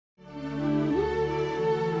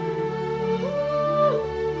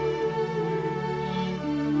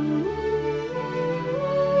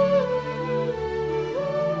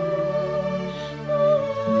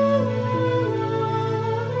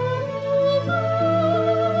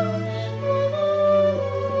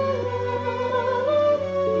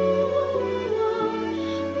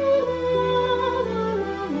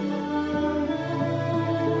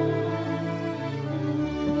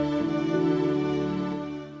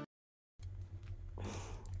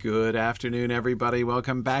Good afternoon, everybody.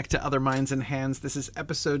 Welcome back to Other Minds and Hands. This is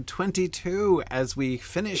episode 22 as we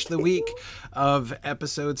finish the week of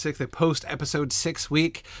episode 6, the post-episode 6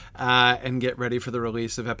 week, and get ready for the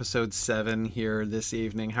release of episode 7 here this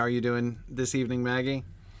evening. How are you doing this evening, Maggie?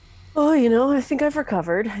 Oh, I think I've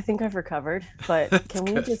recovered. But can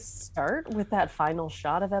we just start with that final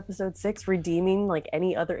shot of episode 6, redeeming like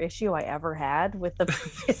any other issue I ever had with the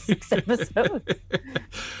previous 6 episodes?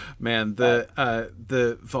 Man,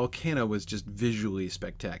 the volcano was just visually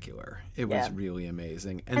spectacular. It was really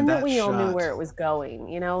amazing. And that we all knew where it was going,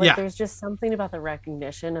 there's just something about the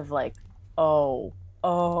recognition of like, and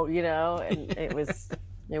it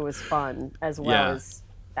was fun as well as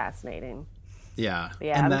fascinating. Yeah.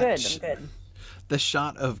 Yeah, I'm good. The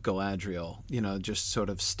shot of Galadriel, just sort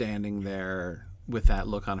of standing there with that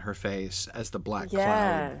look on her face as the black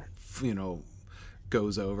cloud,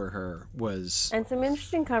 goes over her was... And some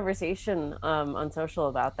interesting conversation on social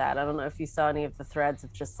about that. I don't know if you saw any of the threads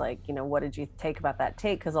of just like, what did you take about that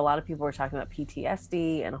take? Because a lot of people were talking about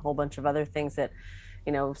PTSD and a whole bunch of other things that,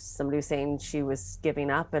 somebody was saying she was giving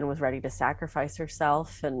up and was ready to sacrifice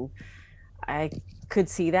herself. And I could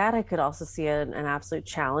see that. I could also see an absolute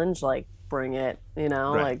challenge, like bring it,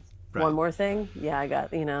 Right. One more thing. Yeah, I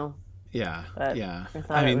got, Yeah. But yeah.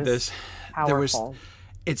 I mean, there was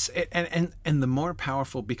and the more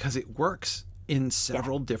powerful because it works in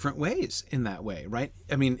several different ways in that way, right?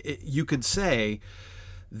 I mean, you could say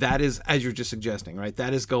that is, as you're just suggesting, right?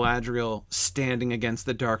 That is Galadriel standing against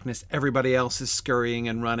the darkness. Everybody else is scurrying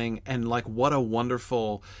and running, and like what a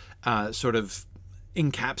wonderful sort of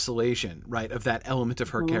encapsulation, right, of that element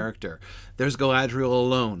of her character. There's Galadriel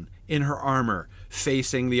alone in her armor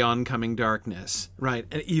facing the oncoming darkness, right?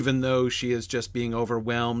 And even though she is just being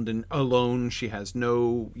overwhelmed and alone, she has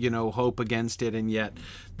no hope against it, and yet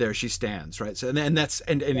there she stands, right? So and that's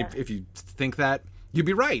if you think that, you'd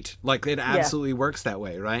be right. Like it absolutely works that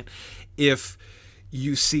way, right? If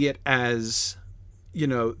you see it as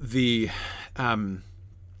the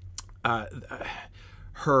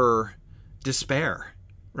her despair,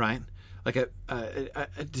 right? Like a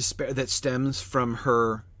despair that stems from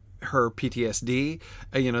her PTSD,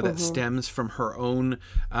 that stems from her own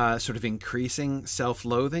sort of increasing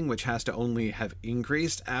self-loathing, which has to only have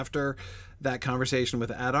increased after that conversation with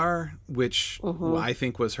Adar, which I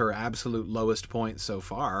think was her absolute lowest point so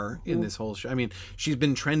far in this whole show. I mean, she's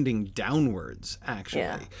been trending downwards,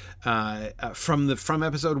 actually. From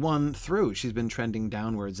episode 1 through, she's been trending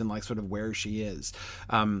downwards and like sort of where she is.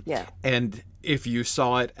 And if you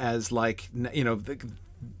saw it as like,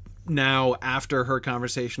 now after her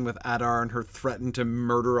conversation with Adar and her threatened to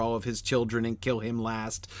murder all of his children and kill him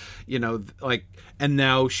last, and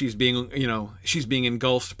now she's being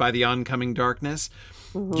engulfed by the oncoming darkness.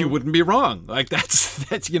 You wouldn't be wrong. Like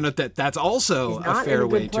that's also a fair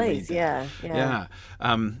way to read that. Yeah.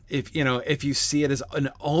 If you see it as an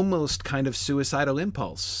almost kind of suicidal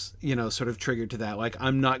impulse, sort of triggered to that, like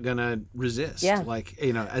I'm not gonna resist,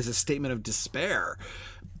 as a statement of despair.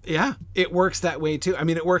 Yeah, it works that way too. I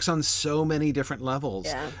mean, it works on so many different levels.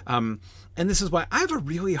 Yeah. And this is why I have a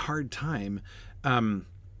really hard time.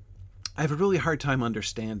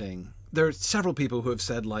 Understanding. There are several people who have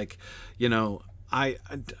said like, I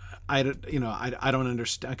don't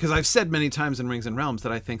understand, because I've said many times in Rings and Realms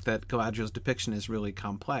that I think that Galadriel's depiction is really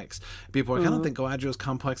complex. People are like, I don't think Galadriel's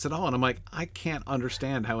complex at all, and I'm like, I can't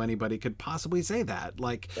understand how anybody could possibly say that.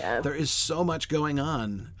 Like, there is so much going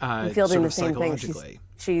on. I'm feeling the same thing.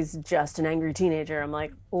 She's just an angry teenager. I'm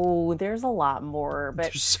like, oh, there's a lot more, but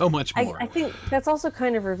there's so much more. I think that's also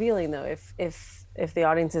kind of revealing, though, if the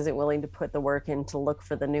audience isn't willing to put the work in to look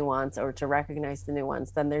for the nuance or to recognize the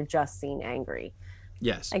nuance, then they're just seeing angry.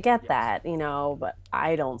 Yes, I get that, but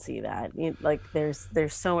I don't see that. Like there's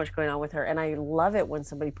so much going on with her, and I love it when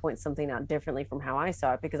somebody points something out differently from how I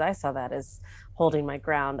saw it, because I saw that as holding my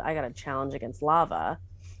ground. I got a challenge against lava,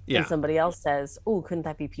 and somebody else says, "Oh, couldn't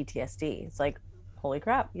that be PTSD?" It's like, holy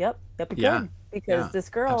crap! Yep, it could, because this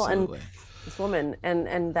girl and this woman,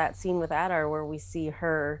 and that scene with Adar where we see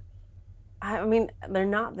her. I mean, they're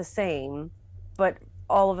not the same, but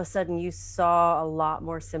all of a sudden you saw a lot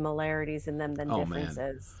more similarities in them than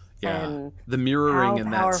differences. Yeah, and the mirroring in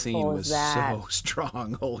that scene was so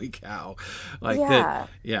strong. Holy cow! Like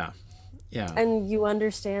yeah. And you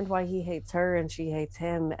understand why he hates her and she hates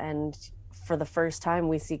him. And for the first time,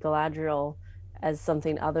 we see Galadriel as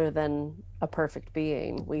something other than a perfect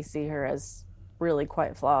being. We see her as really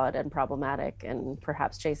quite flawed and problematic, and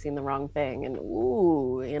perhaps chasing the wrong thing. And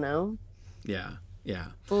Yeah.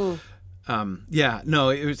 Yeah, no,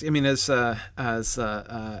 it was. I mean, as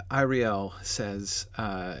Iriel says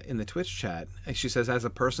in the Twitch chat, she says, as a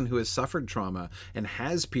person who has suffered trauma and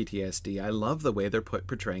has PTSD, I love the way they're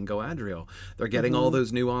portraying Galadriel. They're getting all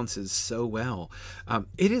those nuances so well.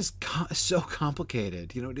 It is so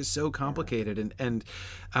complicated. You know, it is so complicated, and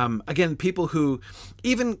again, people who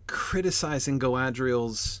even criticizing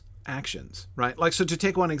Galadriel's actions, right? Like, so to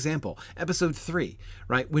take one example, episode 3,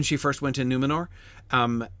 right, when she first went to Numenor,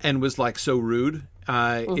 and was like so rude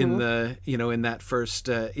in the, you know, in that first,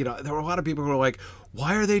 you know, there were a lot of people who were like,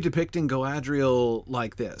 why are they depicting Galadriel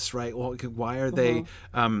like this, right? Well, why are they,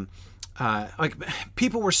 like,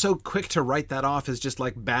 people were so quick to write that off as just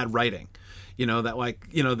like bad writing, you know, that like,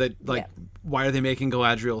 you know, that like, why are they making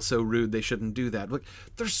Galadriel so rude? They shouldn't do that. Look,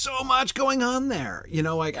 there's so much going on there, you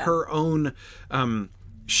know, like her own,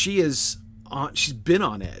 she's been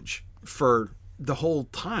on edge for the whole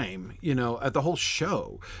time, you know, at the whole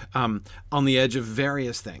show, on the edge of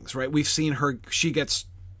various things, right? We've seen her, she gets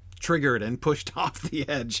triggered and pushed off the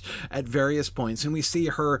edge at various points, and we see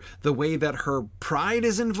her, the way that her pride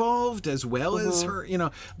is involved as well as her, you know,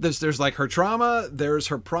 there's like her trauma, there's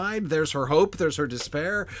her pride, there's her hope, there's her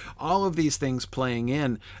despair, all of these things playing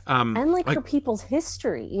in, and like her people's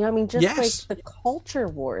history, you know, I mean, just like the culture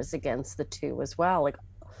wars against the two as well, like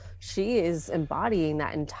she is embodying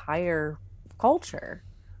that entire culture.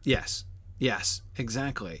 Yes,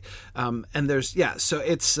 exactly. And there's, so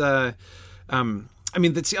it's, I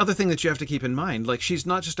mean, that's the other thing that you have to keep in mind. Like, she's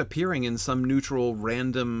not just appearing in some neutral,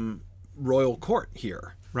 random royal court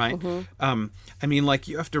here, right? I mean, like,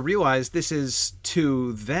 you have to realize this is,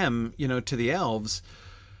 to them, you know, to the elves,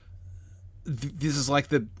 this is like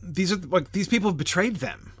these are like, these people have betrayed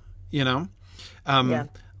them, you know?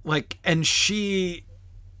 Like, and she,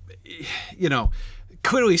 you know,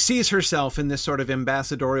 clearly sees herself in this sort of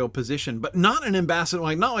ambassadorial position, but not an ambassador,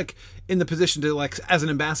 like not like in the position to, like, as an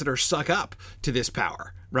ambassador, suck up to this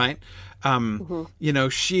power, right? You know,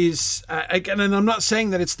 she's again, and I'm not saying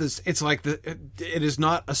that it's this, it's like it is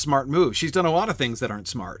not a smart move. She's done a lot of things that aren't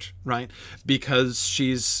smart, right? Because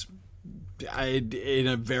she's in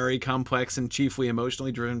a very complex and chiefly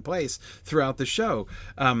emotionally driven place throughout the show.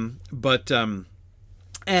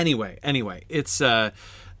 Anyway, it's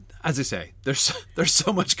as I say, there's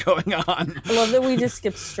so much going on. I love that we just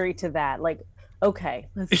skipped straight to that. Like, okay,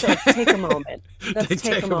 let's take a moment. Let's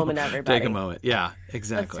take a moment, everybody. Take a moment. Yeah,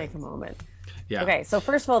 exactly. Let's take a moment. Yeah. Okay, so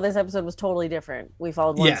first of all, this episode was totally different. We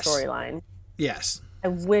followed one storyline. Yes. I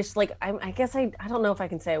wish, like, I guess I don't know if I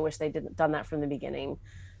can say I wish they'd done that from the beginning,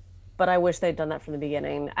 but I wish they'd done that from the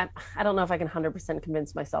beginning. I don't know if I can 100%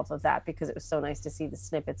 convince myself of that, because it was so nice to see the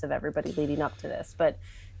snippets of everybody leading up to this. But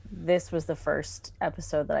this was the first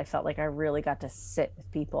episode that I felt like I really got to sit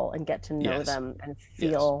with people and get to know them and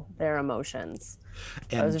feel their emotions.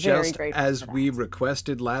 And I was just very as we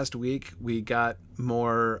requested last week, we got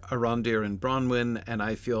more Arondir and Bronwyn, and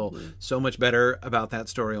I feel so much better about that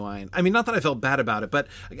storyline. I mean, not that I felt bad about it, but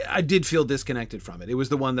I did feel disconnected from it. It was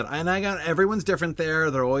the one that, and I got, everyone's different there.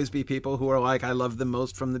 There'll always be people who are like, I love them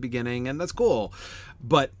most from the beginning, and that's cool.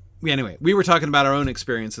 But anyway, we were talking about our own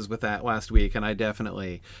experiences with that last week, and I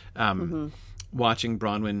definitely, watching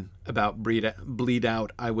Bronwyn about bleed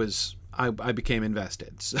out, I became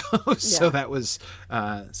invested. So that was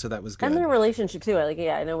good. And their relationship too. Like,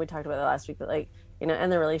 I know we talked about that last week, but like, you know,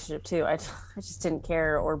 and the relationship too. I just didn't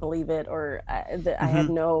care or believe it, or I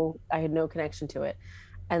had no connection to it.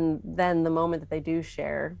 And then the moment that they do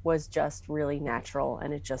share was just really natural,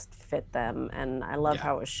 and it just fit them. And I love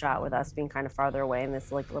how it was shot, with us being kind of farther away in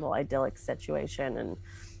this like little idyllic situation. And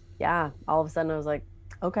all of a sudden I was like,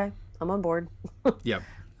 okay, I'm on board. Yep.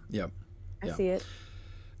 I see it.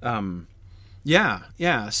 So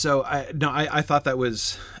I thought that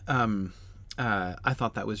was, I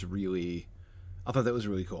thought that was really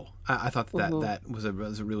cool. I thought that was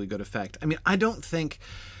a really good effect. I mean, I don't think,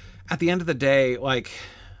 at the end of the day, like,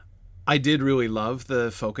 I did really love the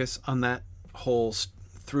focus on that whole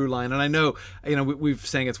through line. And I know, you know, we've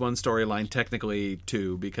saying it's one storyline, technically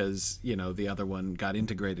two, because, you know, the other one got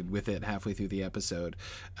integrated with it halfway through the episode.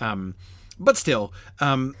 But still,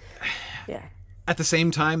 at the same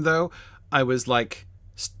time, though, I was like,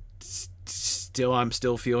 I'm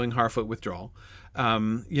still feeling Harfoot withdrawal.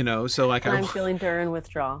 You know, so like, I'm feeling Durin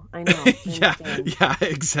withdrawal. I know. Yeah,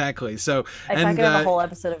 exactly. So if I could have a whole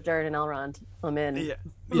episode of Durin and Elrond, I'm in.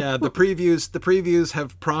 The previews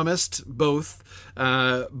have promised both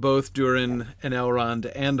Durin and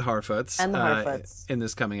Elrond and Harfoots in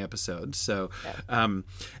this coming episode. So in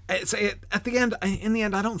the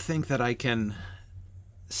end, I don't think that I can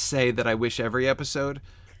say that I wish every episode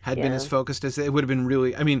had been as focused as it would have been.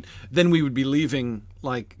 Really, I mean, then we would be leaving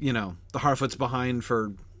like the Harfoots behind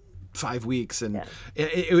for 5 weeks, and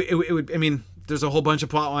it would. I mean, there's a whole bunch of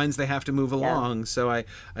plot lines they have to move along, so I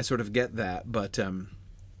sort of get that, but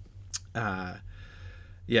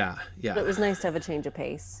yeah. It was nice to have a change of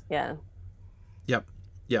pace. Yeah. Yep.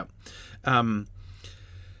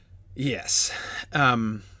 Yes.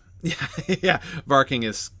 Yeah. Varking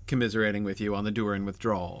is commiserating with you on the Durin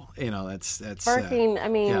withdrawal. That's Varking. I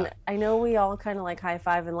mean, I know we all kind of like high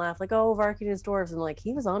five and laugh, like, "Oh, Varking is dwarves," and like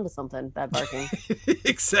he was onto something. That Varking.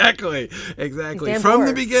 Exactly. From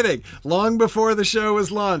the beginning, long before the show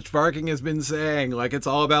was launched, Varking has been saying like it's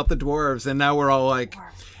all about the dwarves, and now we're all like,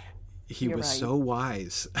 he was so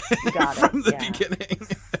wise from the beginning.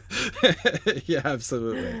 Yeah,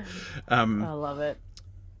 absolutely. I love it.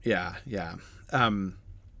 Yeah.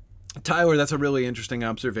 Tyler, that's a really interesting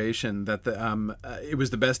observation that it was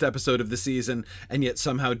the best episode of the season and yet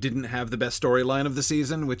somehow didn't have the best storyline of the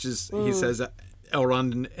season, which is, he says,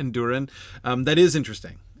 Elrond and Durin. That is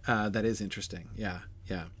interesting. Yeah.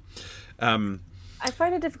 I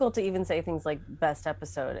find it difficult to even say things like best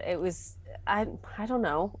episode. It was, I don't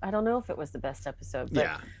know. I don't know if it was the best episode. But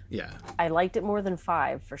yeah. I liked it more than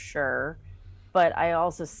 5 for sure. But I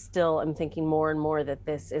also still am thinking more and more that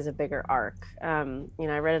this is a bigger arc. I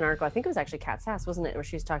read an article, I think it was actually Kat Sass, wasn't it? Where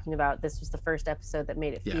she was talking about this was the first episode that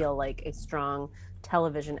made it feel like a strong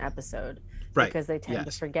television episode. Right. Because they tend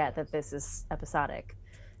to forget that this is episodic.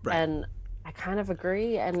 Right. And I kind of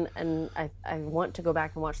agree. And I want to go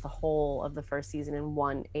back and watch the whole of the first season in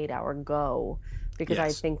one 8-hour go. Because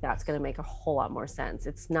I think that's going to make a whole lot more sense.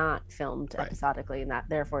 It's not filmed episodically, and that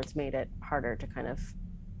therefore it's made it harder to kind of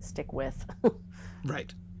stick with.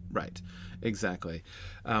 Right exactly.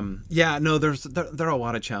 There are a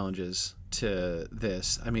lot of challenges to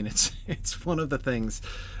this. I mean, it's one of the things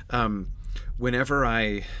whenever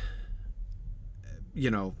I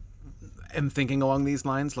am thinking along these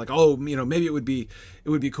lines, like, maybe it would be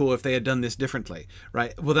cool if they had done this differently,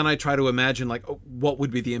 right? Well, then I try to imagine like, what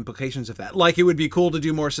would be the implications of that? Like, it would be cool to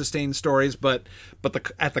do more sustained stories, but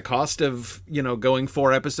at the cost of going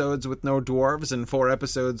 4 episodes with no dwarves and 4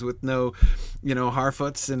 episodes with no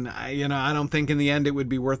Harfoots, and I don't think in the end it would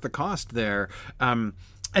be worth the cost there.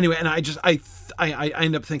 Anyway, and I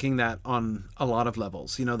end up thinking that on a lot of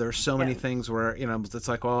levels. There's so many things where it's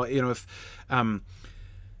like, well, if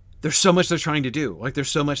there's so much they're trying to do. Like,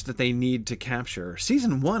 there's so much that they need to capture.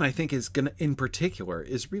 Season 1, I think, in particular,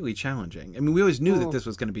 is really challenging. I mean, we always knew that this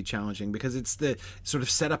was going to be challenging because it's the sort of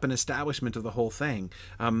setup and establishment of the whole thing.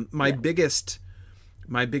 My biggest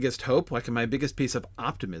hope, like my biggest piece of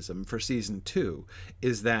optimism for season 2,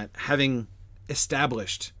 is that having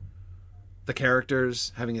established the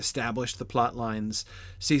characters, having established the plot lines,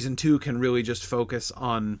 season 2 can really just focus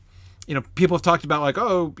on. People have talked about like,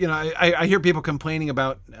 I hear people complaining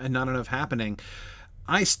about not enough happening.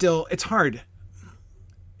 It's hard.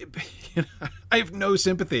 I have no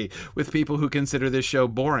sympathy with people who consider this show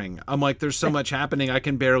boring. I'm like, there's so much happening, I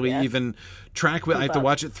can barely even track with. I have to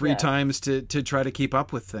watch it 3 times to try to keep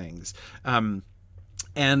up with things. But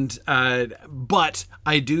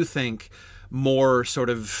I do think more sort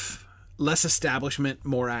of less establishment,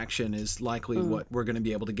 more action is likely what we're going to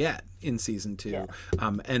be able to get in season 2.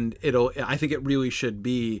 And I think it really should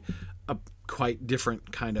be a quite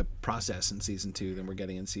different kind of process in season 2 than we're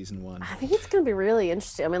getting in season 1. I think it's going to be really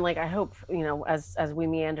interesting. I mean, like, I hope, as we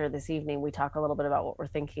meander this evening, we talk a little bit about what we're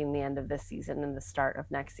thinking the end of this season and the start of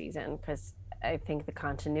next season, because I think the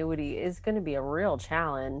continuity is going to be a real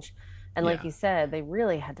challenge. And like you said, they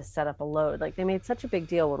really had to set up a load. Like, they made such a big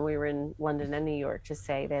deal when we were in London and New York to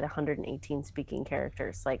say they had 118 speaking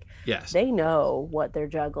characters. Like, they know what they're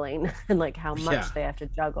juggling and like how much they have to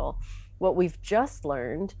juggle. What we've just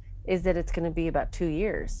learned is that it's going to be about 2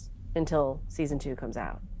 years until season 2 comes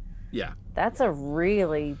out. Yeah. That's a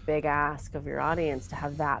really big ask of your audience to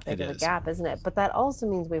have that big of a gap, isn't it? But that also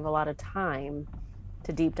means we have a lot of time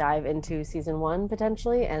to deep dive into season 1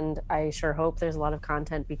 potentially, and I sure hope there's a lot of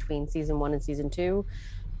content between season 1 and season 2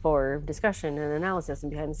 for discussion and analysis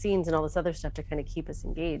and behind the scenes and all this other stuff to kind of keep us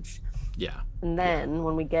engaged. And then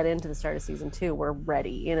when we get into the start of season 2, we're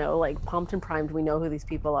ready, like pumped and primed. We know who these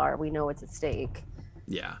people are. We know what's at stake.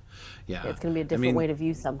 Yeah. It's going to be a different way to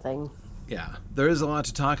view something. Yeah, there is a lot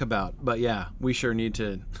to talk about, but we sure need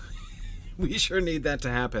to we sure need that to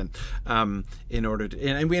happen in order to,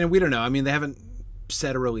 and we don't know. I mean, they haven't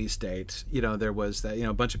set a release date. There was that,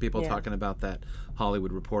 a bunch of people talking about that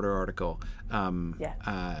Hollywood Reporter article,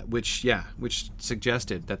 which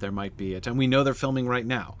suggested that there might be a time. We know they're filming right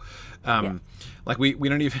now. Like we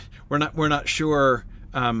don't even, we're not sure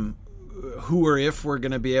who or if we're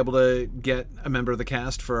going to be able to get a member of the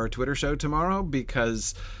cast for our Twitter show tomorrow,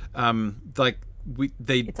 because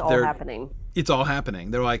it's all happening. It's all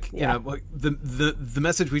happening. They're like, you know, the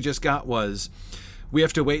message we just got was, we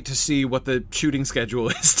have to wait to see what the shooting schedule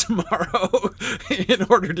is tomorrow in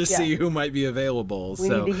order to see who might be available. We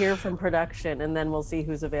need to hear from production, and then we'll see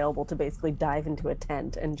who's available to basically dive into a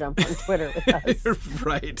tent and jump on Twitter with us.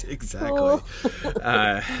 Right, exactly.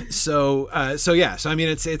 So I mean,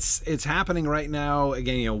 it's happening right now.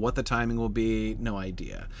 Again, you know, what the timing will be, no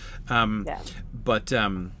idea. But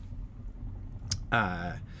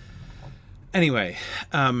anyway.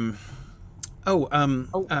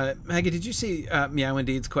 Maggie, did you see Meow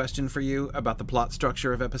Indeed's question for you about the plot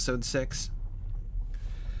structure of episode 6?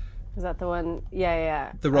 Is that the one?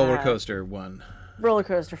 Yeah. The roller coaster one. Roller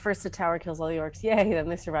coaster. First the tower kills all the orcs. Yay. Then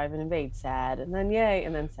they survive and invade. Sad. And then yay.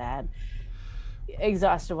 And then sad.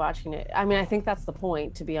 Exhausted watching it. I mean, I think that's the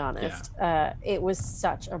point, to be honest. It was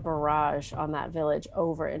such a barrage on that village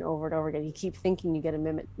over and over and over again. You keep thinking you get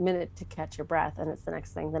a minute to catch your breath, and it's the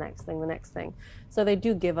next thing, the next thing, the next thing. So they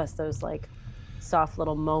do give us those like soft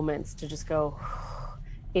little moments to just go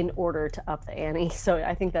in order to up the ante. So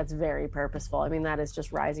I think that's very purposeful. I mean, that is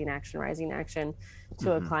just rising action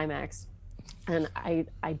to a climax. And I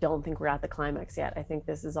don't think we're at the climax yet. I think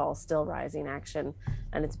this is all still rising action,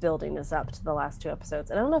 and it's building us up to the last 2 episodes.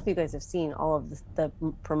 And I don't know if you guys have seen all of the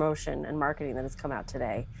promotion and marketing that has come out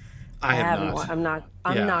today. I have not.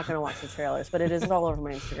 I'm not going to watch the trailers, but it is all over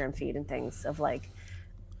my Instagram feed and things of like,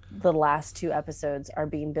 the last 2 episodes are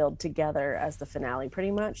being billed together as the finale,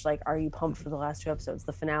 pretty much. Like, are you pumped for the last 2 episodes,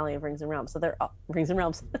 the finale of Rings and Realms? So they're Rings and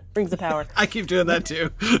Realms, Rings of Power. I keep doing that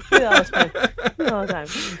too. All the time.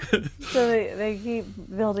 So they keep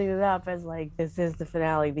building it up as like, this is the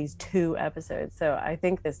finale, these 2 episodes. So I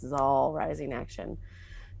think this is all rising action.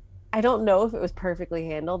 I don't know if it was perfectly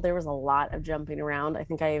handled. There was a lot of jumping around. I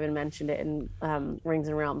think I even mentioned it in Rings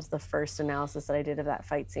and Realms, the first analysis that I did of that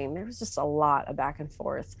fight scene. There was just a lot of back and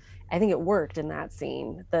forth. I think it worked in that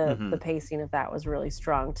scene. The pacing of that was really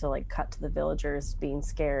strong, to like cut to the villagers being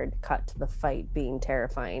scared, cut to the fight being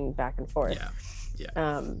terrifying, back and forth.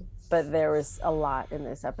 But there was a lot in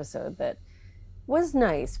this episode that was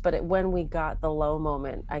nice. But when we got the low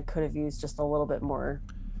moment, I could have used just a little bit more.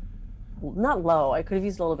 Not low, I could have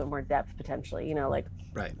used a little bit more depth potentially, you know, like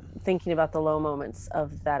thinking about the low moments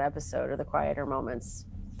of that episode, or the quieter moments.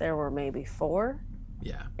 There were maybe 4.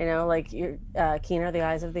 You know, like Keen Are the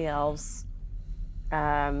Eyes of the Elves,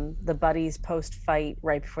 the buddies post fight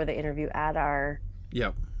right before they interview Adar,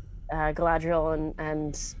 Galadriel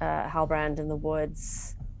and Halbrand in the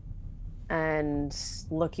woods, and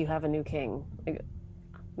Look, You Have a New King.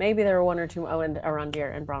 Maybe there were 1 or 2. And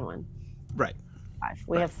Arondir and Bronwyn. 5.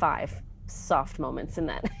 We have 5 soft moments in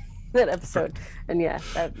that episode. And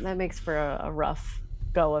that makes for a rough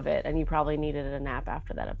go of it, and you probably needed a nap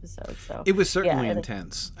after that episode. So it was certainly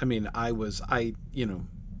intense. I mean,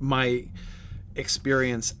 my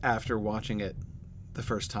experience after watching it the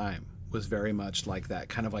first time was very much like that,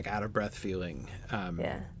 kind of like out of breath feeling.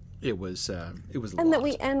 It was and that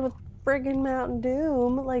we end with friggin' Mountain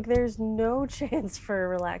Doom. Like, there's no chance for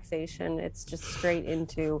relaxation. It's just straight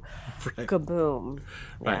into kaboom.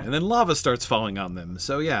 And then lava starts falling on them.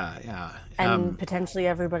 So and potentially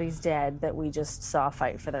everybody's dead that we just saw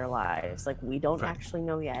fight for their lives. Like, we don't actually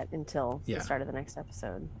know yet until the start of the next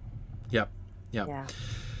episode.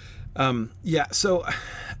 So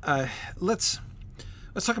let's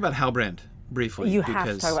talk about Halbrand briefly. You have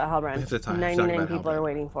to talk about Halbrand. 99 people are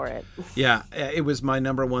waiting for it. It was my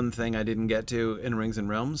number 1 thing I didn't get to in Rings and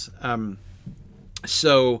Realms.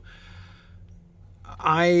 So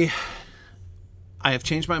I have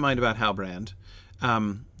changed my mind about Halbrand.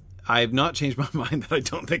 I have not changed my mind that I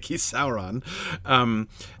don't think he's Sauron.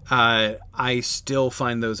 I still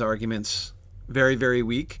find those arguments very, very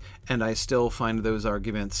weak, and I still find those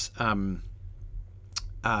arguments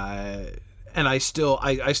and I still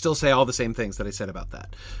say all the same things that I said about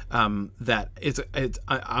that. That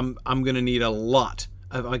I'm going to need a lot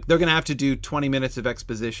of, like, they're going to have to do 20 minutes of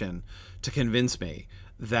exposition to convince me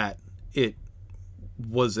that it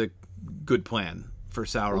was a good plan for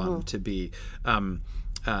Sauron to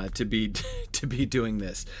be doing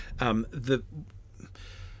this.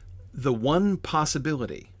 The one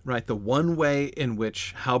possibility, right? The one way in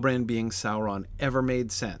which Halbrand being Sauron ever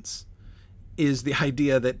made sense is the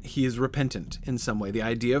idea that he is repentant in some way. The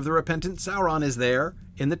idea of the repentant Sauron is there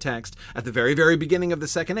in the text at the very, very beginning of the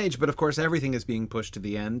Second Age, but of course everything is being pushed to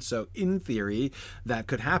the end, so in theory that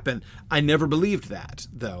could happen. I never believed that,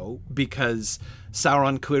 though, because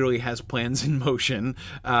Sauron clearly has plans in motion,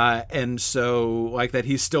 and so like that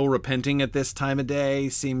he's still repenting at this time of day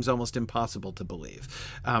seems almost impossible to believe.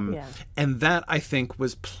 And that, I think,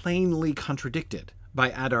 was plainly contradicted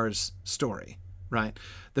by Adar's story, right?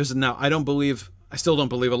 I still don't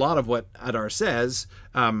believe a lot of what Adar says.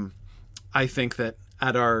 I think that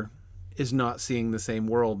Adar is not seeing the same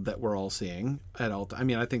world that we're all seeing at all. I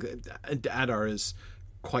mean, I think that Adar is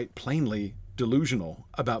quite plainly delusional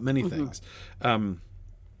about many things.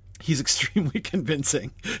 He's extremely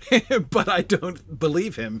convincing, but I don't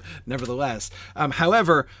believe him nevertheless.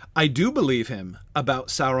 However, I do believe him about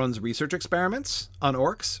Sauron's research experiments on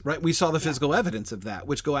orcs, right? We saw the physical evidence of that,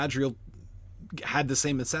 which Galadriel had the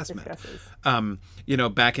same assessment,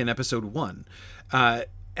 back in episode 1.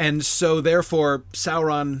 And so therefore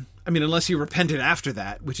Sauron, I mean, unless he repented after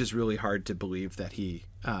that, which is really hard to believe that he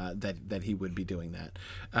would be doing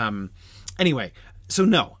that. Anyway, so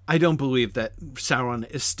no, I don't believe that Sauron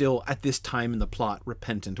is still at this time in the plot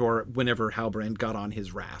repentant, or whenever Halbrand got on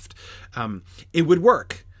his raft. It would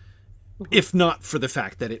work if not for the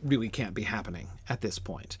fact that it really can't be happening at this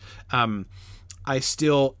point. I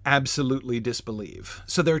still absolutely disbelieve.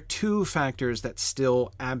 So there are two factors that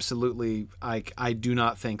still absolutely, I do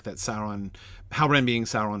not think that Halbrand being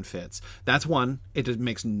Sauron fits. That's one, it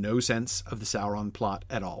makes no sense of the Sauron plot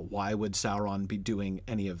at all. Why would Sauron be doing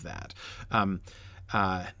any of that?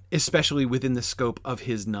 Especially within the scope of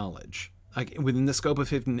his knowledge. Like within the scope of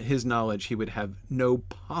his knowledge, he would have no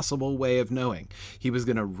possible way of knowing. He was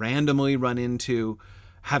going to randomly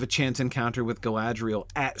have a chance encounter with Galadriel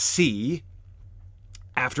at sea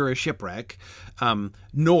after a shipwreck,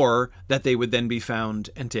 nor that they would then be found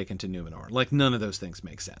and taken to Numenor. Like, none of those things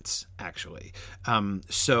make sense, actually.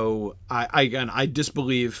 So I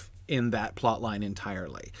disbelieve in that plot line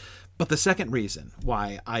entirely. But the second reason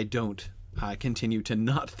why I don't continue to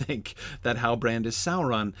not think that Halbrand is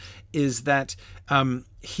Sauron is that Halbrand's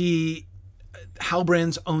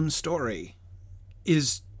own story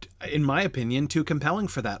is, in my opinion, too compelling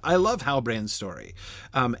for that. I love Halbrand's story.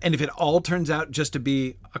 And if it all turns out just to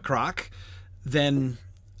be a crock, then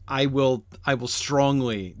I will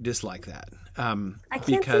strongly dislike that. I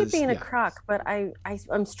can't see it being a crock, but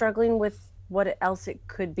I'm struggling with what else it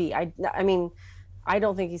could be. I mean, I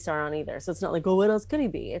don't think he's Sauron either. So it's not like, oh, what else could he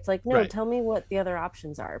be? It's like, no, right. Tell me what the other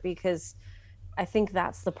options are, because I think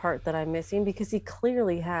that's the part that I'm missing, because he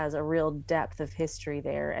clearly has a real depth of history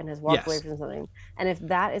there and has walked away from something. And if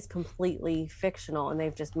that is completely fictional and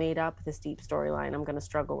they've just made up this deep storyline, I'm going to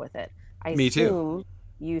struggle with it. Me assume too.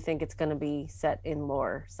 You think it's going to be set in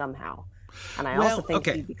lore somehow. And I also think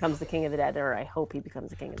he becomes the King of the Dead, or I hope he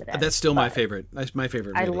becomes the King of the Dead. That's still my favorite. That's my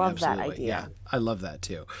favorite reading. I love absolutely. That idea. Yeah, I love that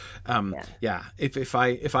too. If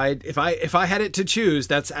I had it to choose,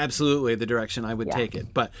 that's absolutely the direction I would take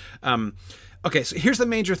it. But okay, so here's the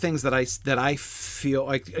major things that I feel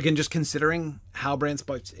like, again, just considering Halbrand's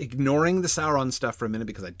part, ignoring the Sauron stuff for a minute,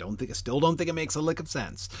 because I still don't think it makes a lick of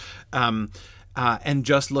sense, and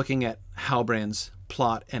just looking at Halbrand's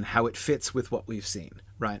plot and how it fits with what we've seen.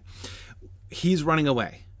 Right. He's running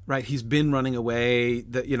away, right? He's been running away.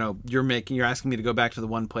 You're asking me to go back to the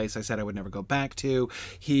one place I said I would never go back to.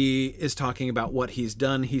 He is talking about what he's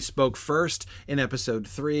done. He spoke first in episode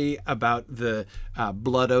 3 about the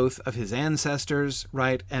blood oath of his ancestors,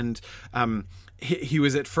 right? And he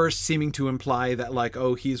was at first seeming to imply that, like,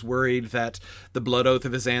 oh, he's worried that the blood oath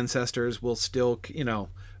of his ancestors will still,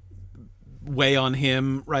 weigh on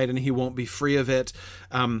him, right? And he won't be free of it.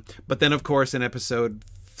 But then, of course, in episode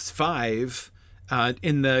 5,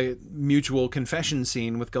 in the mutual confession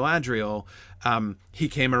scene with Galadriel, he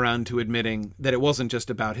came around to admitting that it wasn't just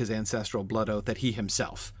about his ancestral blood oath, that he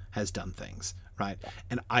himself has done things, right?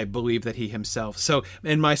 And I believe that he himself. So,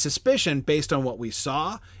 and my suspicion, based on what we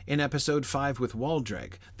saw in episode 5 with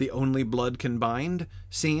Waldreg, the only blood can bind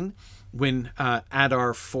scene, when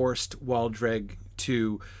Adar forced Waldreg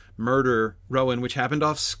to murder Rowan, which happened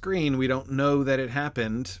off screen. We don't know that it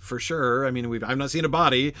happened for sure. I mean, I've not seen a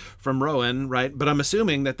body from Rowan, right? But I'm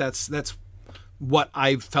assuming that that's what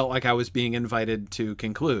I felt like I was being invited to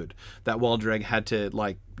conclude, that Waldreg had to,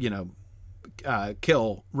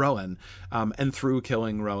 kill Rowan, and through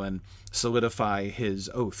killing Rowan, solidify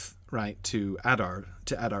his oath, right, to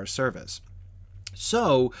Adar's service.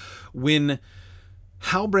 So when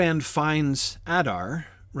Halbrand finds Adar,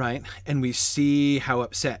 right, and we see how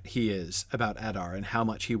upset he is about Adar and how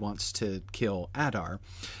much he wants to kill Adar,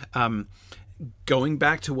 going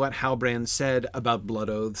back to what Halbrand said about blood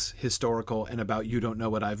oaths, historical, and about you don't know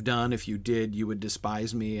what I've done. If you did, you would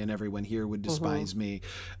despise me, and everyone here would despise me.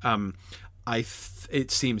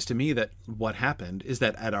 It seems to me that what happened is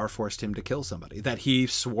that Adar forced him to kill somebody, that he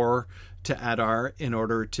swore to Adar in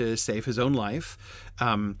order to save his own life,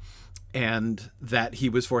 and that he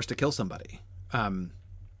was forced to kill somebody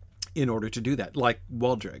in order to do that, like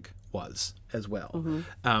Waldreg was as well.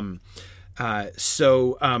 And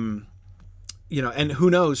who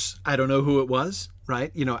knows? I don't know who it was,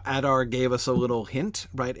 right? Adar gave us a little hint,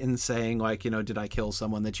 right, in saying, like, did I kill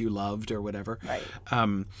someone that you loved or whatever? Right.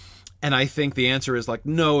 And I think the answer is like,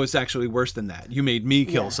 no, it's actually worse than that. You made me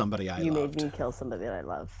kill somebody I loved. You made me kill somebody that I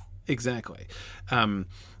love. Exactly.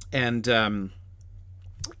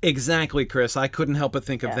 Exactly, Chris. I couldn't help but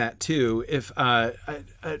think of that too. If I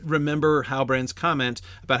remember Halbrand's comment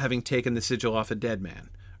about having taken the sigil off a dead man,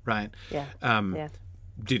 right? Yeah.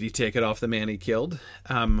 Did he take it off the man he killed?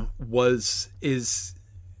 Which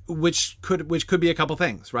could be a couple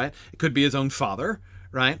things, right? It could be his own father,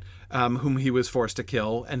 right? Whom he was forced to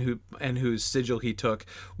kill, and whose sigil he took,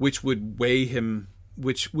 which would weigh him,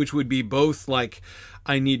 which would be both like,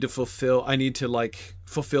 I need to fulfill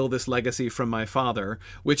this legacy from my father,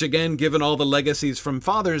 which again, given all the legacies from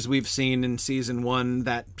fathers we've seen in season 1,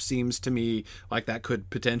 that seems to me like that could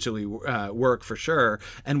potentially work for sure,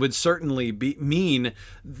 and would certainly mean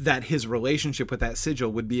that his relationship with that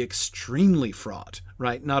sigil would be extremely fraught,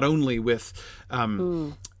 right? Not only with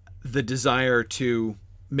the desire to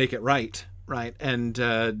make it right, and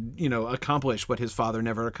accomplish what his father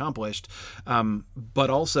never accomplished, but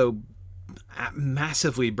also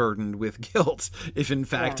massively burdened with guilt if in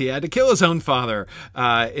fact he had to kill his own father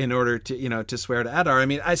in order to swear to Adar. I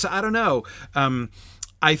mean, I don't know.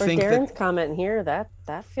 I think Darren's comment here, that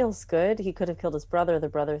feels good. He could have killed his brother. The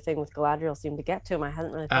brother thing with Galadriel seemed to get to him. I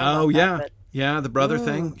hadn't really thought about that. But... Yeah, the brother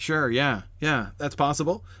thing. Sure, yeah. That's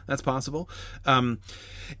possible.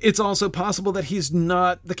 It's also possible that he's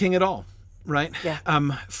not the king at all. Right? Yeah.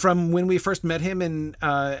 From when we first met him in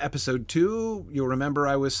episode 2, you'll remember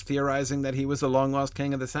I was theorizing that he was the long-lost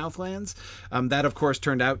king of the Southlands. That, of course,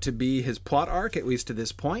 turned out to be his plot arc, at least to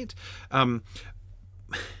this point. I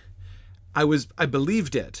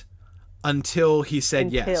believed it until he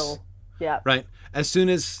said yes. Yeah. Right? As soon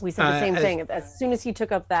as... We said the same thing. As soon as he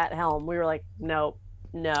took up that helm, we were like, nope.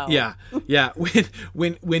 No. Yeah.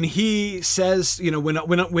 When he says, when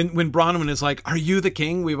Bronwyn is like, "Are you the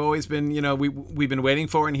king we've always been, we've been waiting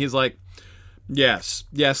for?" And he's like, Yes,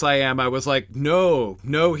 I am. I was like, no,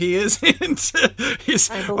 he isn't.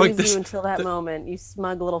 I believed you until that moment. You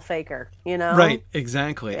smug little faker, Right,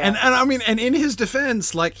 exactly. Yeah. And I mean, and in his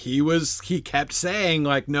defense, like he kept saying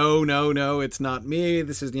like, no, it's not me.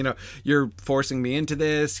 This is, you're forcing me into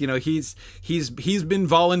this. He's been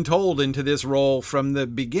voluntold into this role from the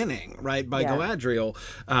beginning, right, by Galadriel.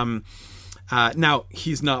 Now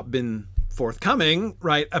he's not been forthcoming,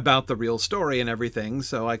 right, about the real story and everything,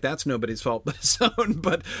 so like that's nobody's fault but his own,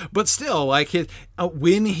 but still, like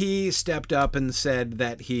when he stepped up and said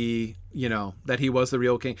that he that he was the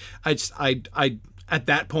real king, I at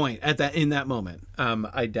that point, in that moment,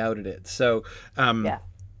 I doubted it. So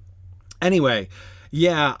anyway,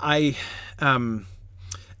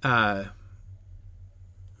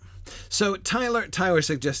 So Tyler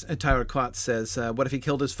Klotz says, what if he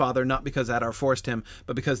killed his father not because Adar forced him,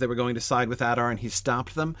 but because they were going to side with Adar and he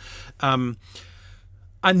stopped them?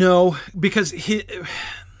 I know, because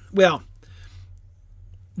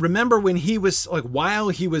remember when he was, like, while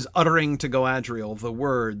he was uttering to Galadriel the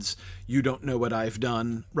words, "You don't know what I've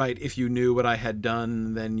done," right? "If you knew what I had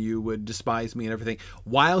done, then you would despise me," and everything.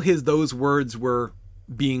 While those words were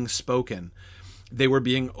being spoken, they were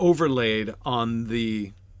being overlaid on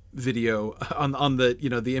the video, on the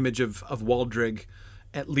the image of Waldreg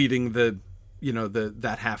leading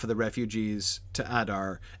that half of the refugees to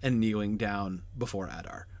Adar and kneeling down before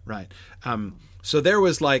Adar, right? So there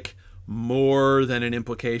was like more than an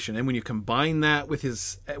implication, and when you combine that with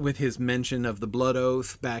his mention of the blood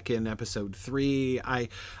oath back in episode 3, I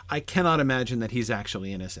cannot imagine that he's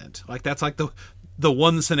actually innocent. Like that's like the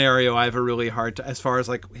one scenario I have a really hard to, as far as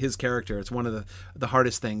like his character, it's one of the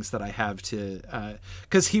hardest things that I have to,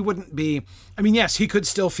 because he wouldn't be, I mean, yes, he could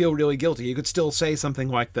still feel really guilty. He could still say something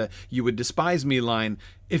like the "you would despise me" line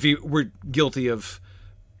if he were guilty of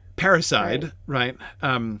parricide, right?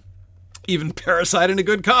 Even parricide in a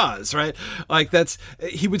good cause, right? Like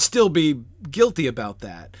he would still be guilty about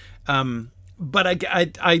that. But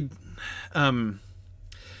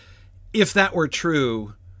if that were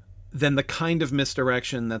true, then the kind of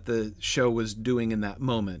misdirection that the show was doing in that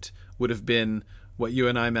moment would have been, what you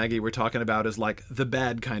and I, Maggie, were talking about is like the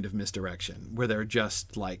bad kind of misdirection, where they're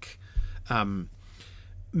just like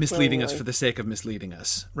misleading us for the sake of misleading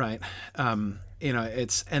us, right? So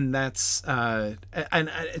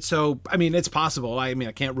I mean, it's possible. I mean,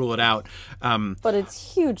 I can't rule it out. But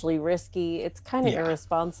it's hugely risky. It's kind of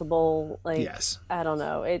irresponsible. Like, yes. I don't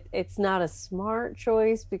know. It's not a smart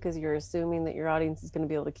choice because you're assuming that your audience is going to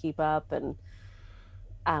be able to keep up, and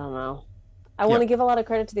I don't know. I want to give a lot of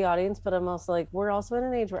credit to the audience, but I'm also like, we're also in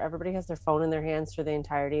an age where everybody has their phone in their hands for the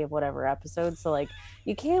entirety of whatever episode. So like,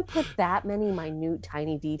 you can't put that many minute,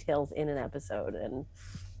 tiny details in an episode. And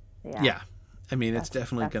I mean, it's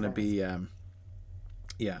definitely going to be,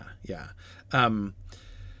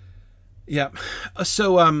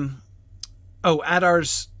 So,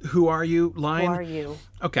 Adar's "Who are you?" line. Who are you?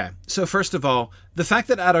 Okay. So first of all, the fact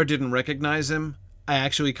that Adar didn't recognize him, I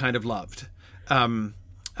actually kind of loved.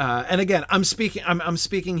 And again, I'm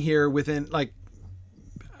speaking here within, like,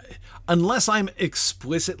 unless I'm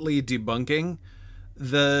explicitly debunking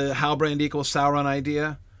the Halbrand equals Sauron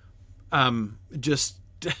idea, just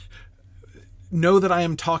know that I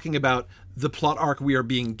am talking about the plot arc we are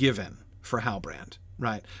being given for Halbrand,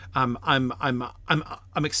 right? I'm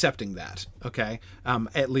accepting that, okay?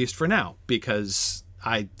 At least for now, because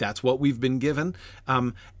that's what we've been given,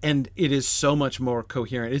 and it is so much more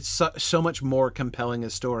coherent. It's so much more compelling a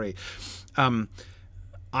story.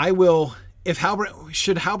 I will, if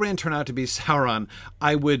Halbrand turn out to be Sauron,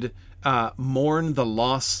 I would mourn the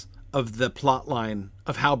loss of the plot line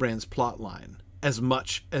of Halbrand's plot line as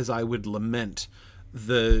much as I would lament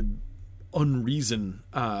the unreason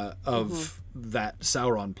of that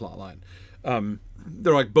Sauron plot line.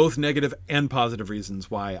 They're like both negative and positive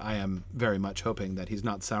reasons why I am very much hoping that he's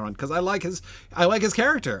not Sauron, because I like his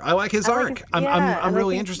character. I like his arc. I'm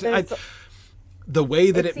really interested. The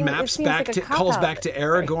way that it maps back to, calls back to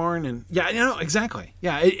Aragorn, and exactly.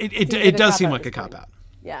 Yeah, it does seem like a cop out.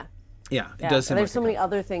 Yeah, it does seem. And there's like so many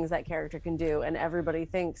other things that character can do, and everybody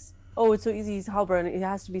thinks, oh, it's so easy. He's Halbrand. It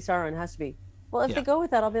has to be Sauron. It has to be. Well, if they go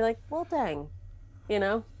with that, I'll be like, well, dang,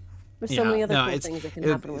 There's so many other cool things that can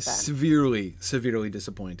happen with that. Severely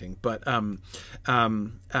disappointing. But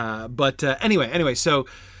anyway, so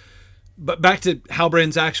but back to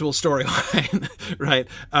Halbrand's actual storyline, right?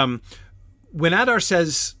 When Adar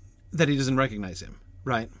says that he doesn't recognize him,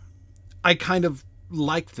 right? I kind of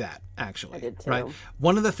liked that, actually. I did too. Right?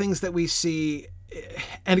 One of the things that we see,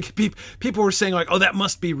 and people were saying like, oh, that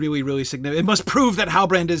must be really, really significant. It must prove that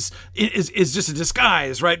Halbrand is just a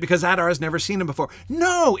disguise, right? Because Adar has never seen him before.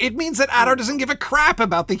 No, it means that Adar doesn't give a crap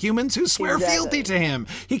about the humans who swear fealty to him.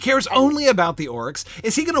 He cares only about the orcs.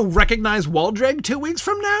 Is he going to recognize Waldreg 2 weeks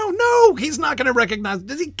from now? No, he's not going to recognize.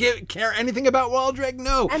 Does he care anything about Waldreg?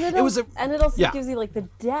 No. And it also gives you like the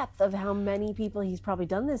depth of how many people he's probably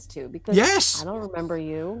done this to. Because I don't remember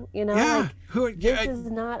you. This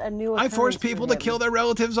is not a new occurrence. I force people to kill their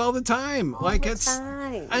relatives all the time.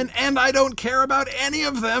 And I don't care about any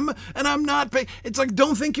of them, and I'm not it's like,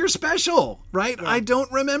 don't think you're special, right? I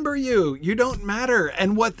don't remember you. You don't matter.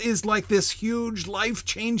 And what is like this huge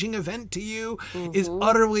life-changing event to you is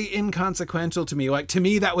utterly inconsequential to me. Like, to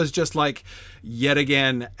me, that was just like, yet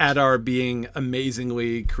again, Adar being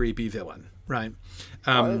amazingly creepy villain, right?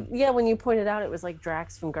 When you pointed out it was like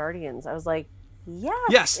Drax from Guardians, I was like,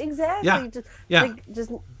 yes, exactly.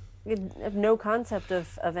 Just have no concept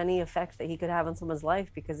of any effect that he could have on someone's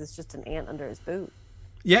life because it's just an ant under his boot.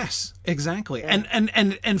 Yes, exactly. Yeah.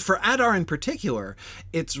 And for Adar in particular,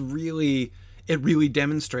 it really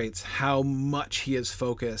demonstrates how much he is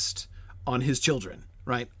focused on his children,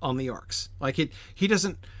 right? On the orcs. Like he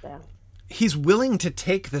doesn't he's willing to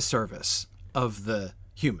take the service of the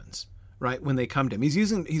humans, right? When they come to him.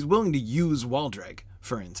 He's willing to use Waldreg,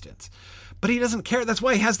 for instance. But he doesn't care. That's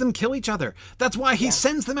why he has them kill each other. That's why he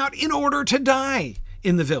sends them out in order to die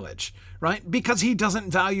in the village, right? Because he doesn't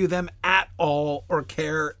value them at all or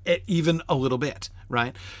care even a little bit,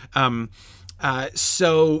 right?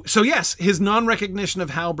 So yes, his non-recognition of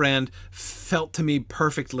Halbrand felt to me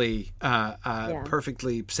perfectly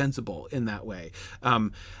sensible in that way,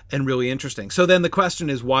 and really interesting. So then the question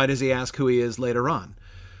is, why does he ask who he is later on?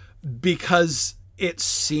 Because it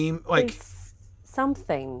seemed like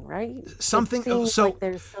something, right? Something. So like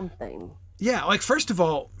there's something. Yeah, like first of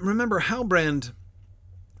all, remember Halbrand.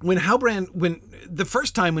 When the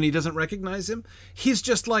first time when he doesn't recognize him, he's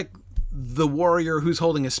just like the warrior who's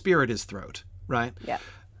holding a spear at his throat, right? Yeah.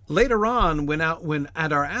 Later on, when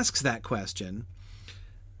Adar asks that question,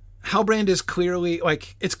 Halbrand is clearly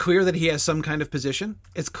like, it's clear that he has some kind of position.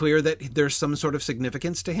 It's clear that there's some sort of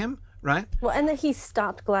significance to him, right? Well, and that he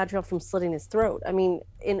stopped Galadriel from slitting his throat. I mean,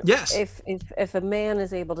 Yes. If a man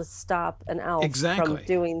is able to stop an elf Exactly. from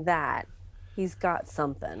doing that, he's got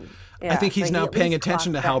something. Yeah, I think he's like, now at paying least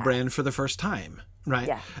attention to clocked that. Halbrand for the first time, right?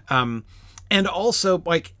 Yeah. And also,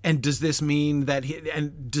 like, and does this mean that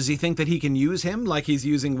does he think that he can use him like he's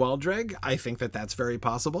using Waldreg? I think that that's very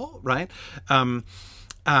possible, right? And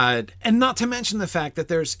not to mention the fact that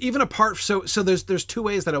there's even there's two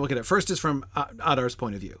ways that I look at it. First is from Adar's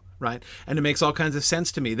point of view, right? And it makes all kinds of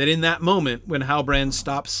sense to me that in that moment when Halbrand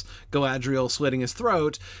stops Galadriel slitting his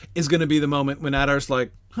throat is going to be the moment when Adar's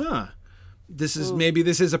like,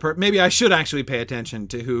 maybe I should actually pay attention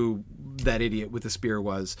to who that idiot with the spear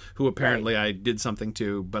was, who apparently I did something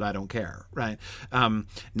to, but I don't care, right?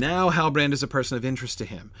 Now Halbrand is a person of interest to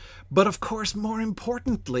him. But of course, more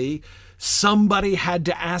importantly, somebody had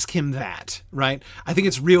to ask him that, right? I think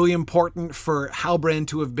it's really important for Halbrand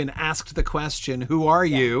to have been asked the question, who are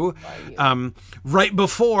you? Right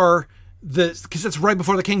before because it's right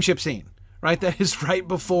before the kingship scene, right? That is right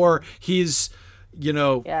before he's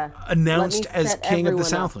announced as king of the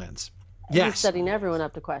Southlands. He's setting everyone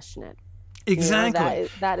up to question it. Exactly.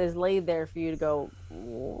 That is laid there for you to go,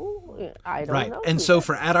 I don't know. And so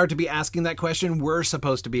for Adar to be asking that question, we're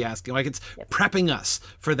supposed to be asking, like, it's prepping us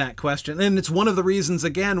for that question. And it's one of the reasons,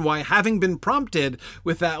 again, why having been prompted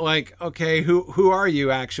with that, like, okay, who are you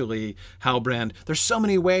actually, Halbrand? There's so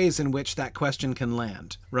many ways in which that question can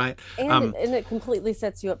land, right? And it completely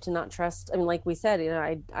sets you up to not trust. I mean, like we said,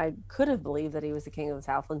 I could have believed that he was the king of the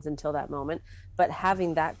Southlands until that moment. But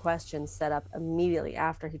having that question set up immediately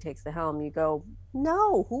after he takes the helm, you go,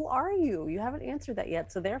 no, who are you? You haven't answered that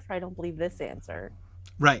yet. So therefore, I don't believe this answer.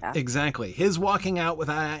 Right, exactly. His walking out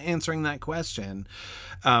without answering that question,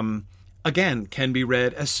 again, can be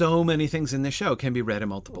read, as so many things in this show can be read in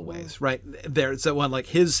multiple ways, right? There's the one, like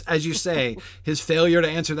his, as you say, his failure to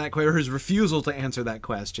answer that question, or his refusal to answer that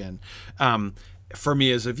question, for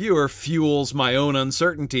me as a viewer, fuels my own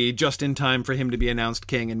uncertainty just in time for him to be announced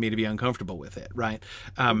king and me to be uncomfortable with it, right?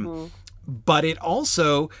 But it's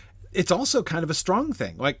also kind of a strong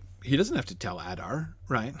thing. Like, he doesn't have to tell Adar,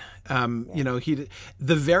 right? The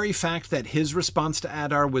very fact that his response to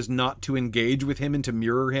Adar was not to engage with him and to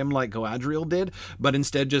mirror him like Galadriel did, but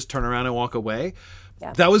instead just turn around and walk away.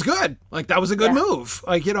 Yeah. That was good. Like, that was a good move.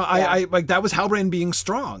 Like, I like, that was Halbrand being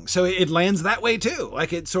strong. So it lands that way too.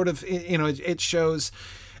 Like, it sort of, it shows,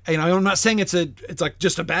 I'm not saying it's like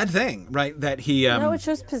just a bad thing, right? That he, no, it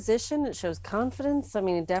shows position. It shows confidence. I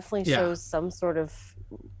mean, it definitely shows some sort of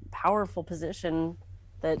powerful position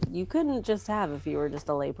that you couldn't just have if you were just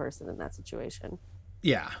a layperson in that situation.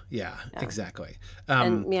 Yeah, exactly.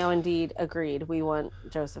 And Meow indeed agreed. We want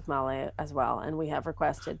Joseph Male as well, and we have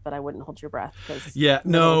requested, but I wouldn't hold your breath because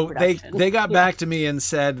they got back to me and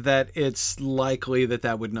said that it's likely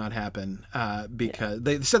that would not happen because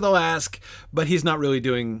they said they'll ask, but he's not really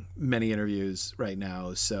doing many interviews right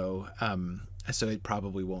now, so it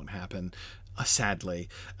probably won't happen, sadly.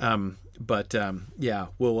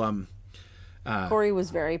 We'll. Corey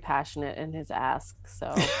was very passionate in his ask,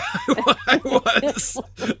 so I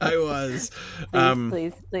was.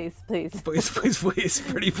 Please,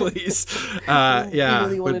 pretty please. I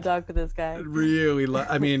really want to talk to this guy. Really,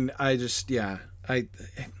 I mean, I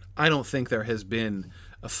don't think there has been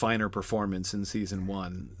a finer performance in season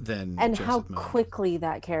 1 than and Joseph how Miller. Quickly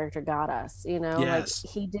that character got us. Yes.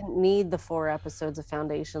 Like, he didn't need the 4 episodes of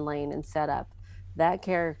foundation laying and setup. That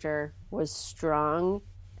character was strong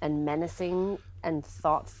and menacing and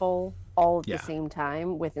thoughtful all at the same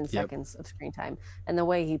time within seconds of screen time. And the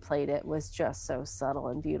way he played it was just so subtle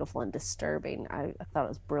and beautiful and disturbing. I thought it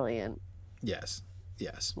was brilliant. Yes.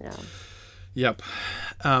 Yeah. Yep.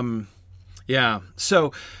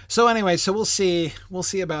 So anyway, we'll see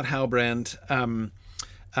about Halbrand.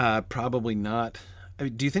 Probably not. I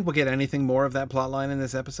mean, do you think we'll get anything more of that plot line in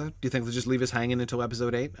this episode? Do you think they'll just leave us hanging until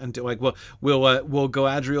episode 8? Until, like, will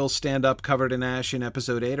Galadriel stand up covered in ash in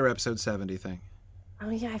episode 8 or episode 7? Do you think? Oh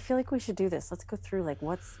yeah, I feel like we should do this. Let's go through like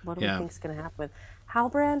what do we think is going to happen with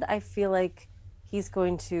Halbrand. I feel like he's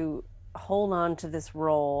going to hold on to this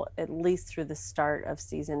role at least through the start of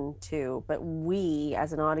season 2, but we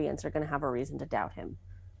as an audience are going to have a reason to doubt him.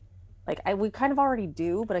 Like, we kind of already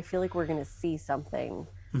do, but I feel like we're going to see something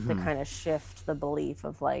to kind of shift the belief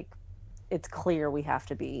of, like, it's clear we have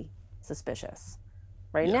to be suspicious.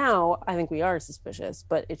 Right now, I think we are suspicious,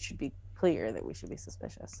 but it should be clear that we should be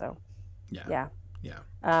suspicious. So, yeah.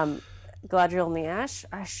 Galadriel in the ash,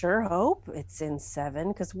 I sure hope it's in 7,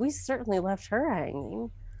 because we certainly left her hanging.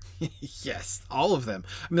 Yes, all of them.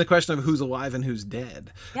 I mean, the question of who's alive and who's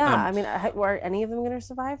dead. Yeah, I mean, are any of them going to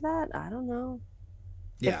survive that? I don't know.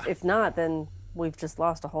 Yeah. If not, then we've just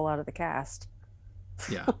lost a whole lot of the cast.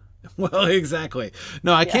 Yeah. Well, exactly.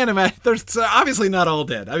 No, I Yeah. can't imagine. There's obviously not all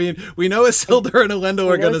dead. I mean, we know Isildur and Elendil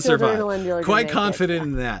are going to survive. Quite confident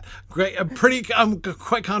in that. Great. I'm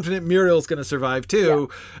quite confident Muriel's going to survive too,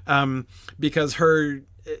 because her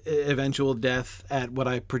eventual death at what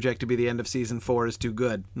I project to be the end of season 4 is too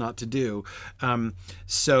good not to do.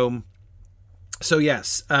 So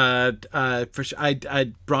yes, for sure,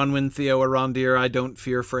 Bronwyn, Theo, or Rondir, I don't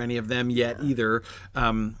fear for any of them yet either.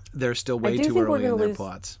 They're still way too early in their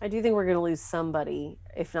plots. I do think we're going to lose somebody,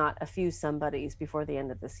 if not a few somebodies, before the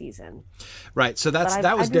end of the season. Right. So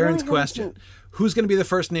that was Darren's question. Who's going to be the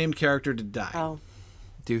first named character to die? Oh,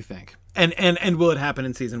 do you think? And will it happen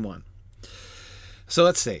in season 1? So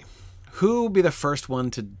let's see. Who will be the first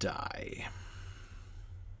one to die?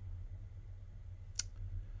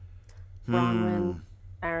 Bronwyn,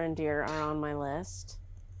 Arondir are on my list.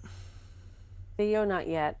 Theo, not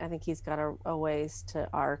yet. I think he's got a ways to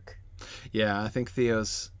arc. Yeah, I think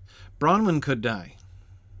Bronwyn could die.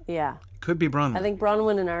 Yeah. Could be Bronwyn. I think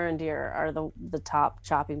Bronwyn and Arondir are the top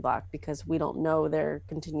chopping block because we don't know their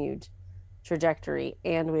continued trajectory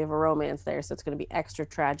and we have a romance there, so it's going to be extra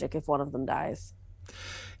tragic if one of them dies.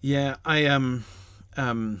 Yeah, yeah.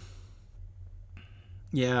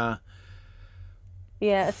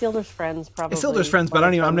 Yeah, Isildur's friends probably. Isildur's friends, but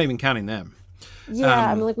I'm not even counting them.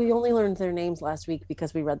 Yeah, I mean, like we only learned their names last week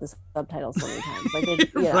because we read the subtitles so many times.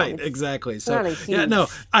 Like, right, exactly. So yeah, no,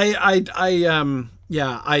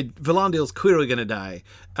 Valandil's clearly going to die.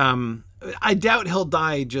 I doubt he'll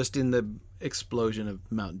die just in the explosion of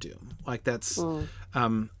Mount Doom. Like that's.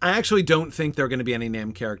 I actually don't think there are going to be any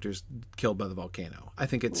named characters killed by the volcano. I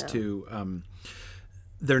think it's too.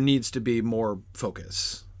 There needs to be more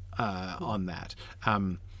focus on that.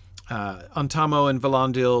 Untamo and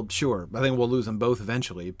Valandil, sure. I think we'll lose them both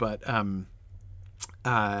eventually, but we'll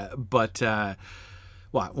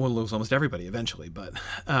lose almost everybody eventually. But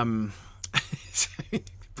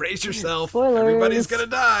brace yourself, spoilers. Everybody's gonna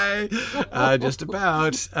die, just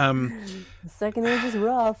about. The Second Age is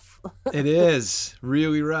rough. It is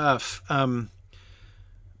really rough.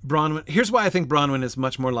 Bronwyn. Here's why I think Bronwyn is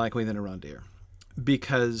much more likely than Arondir,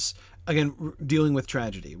 because again, dealing with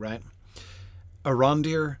tragedy, right?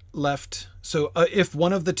 Arondir left. So if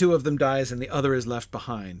one of the two of them dies and the other is left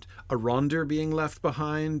behind, Arondir being left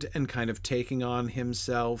behind and kind of taking on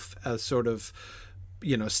himself a sort of,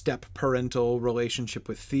 step parental relationship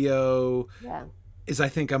with Theo is, I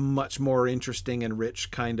think, a much more interesting and rich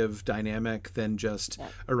kind of dynamic than just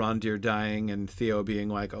Arondir dying and Theo being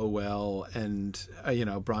like, oh, well, and,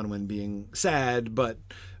 Bronwyn being sad, but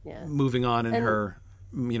moving on in her,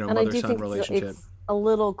 mother-son relationship. It's a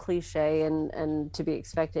little cliche and to be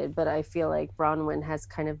expected, but I feel like Bronwyn has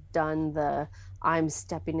kind of done I'm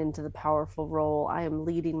stepping into the powerful role. I am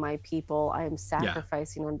leading my people. I am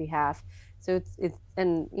sacrificing on behalf. So it's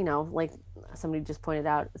and like somebody just pointed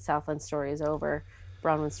out, Southland's story is over.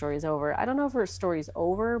 Bronwyn's story is over. I don't know if her story's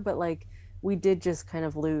over, but like we did just kind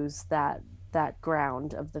of lose that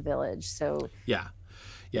ground of the village. So yeah,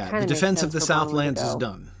 the defense of the Southlands is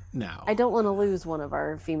done now. I don't want to lose one of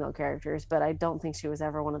our female characters, but I don't think she was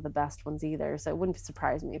ever one of the best ones either. So it wouldn't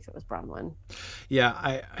surprise me if it was Bronwyn.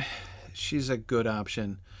 Yeah, she's a good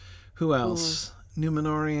option. Who else?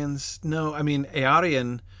 Numenorians? No, I mean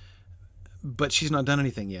Eärien, but she's not done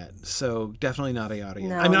anything yet, so definitely not Eärien.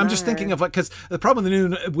 No, I mean, I'm just thinking of because the problem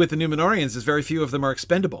with the Numenorians is very few of them are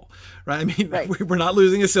expendable, right? I mean, we're not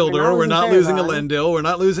losing Isildur, we're not losing Elendil, we're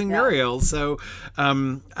not losing Muriel, so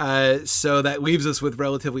so that leaves us with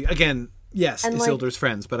relatively, again, yes, and Isildur's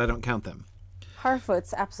friends, but I don't count them.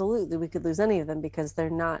 Harfoots, absolutely, we could lose any of them because they're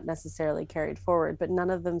not necessarily carried forward, but none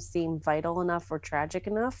of them seem vital enough or tragic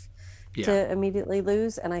enough to immediately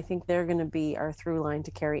lose, and I think they're going to be our through line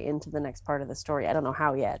to carry into the next part of the story. I don't know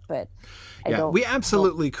how yet, but we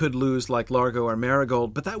absolutely could lose like Largo or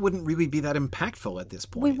Marigold, but that wouldn't really be that impactful at this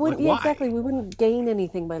point. We wouldn't exactly. We wouldn't gain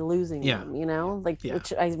anything by losing them.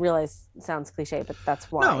 Which I realize sounds cliche, but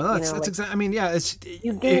that's why. No, that's exactly. I mean, it's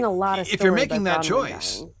you gain a lot of story if you're making that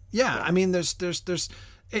choice. Dying. I mean, there's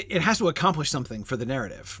it has to accomplish something for the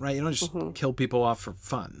narrative, right? You don't just kill people off for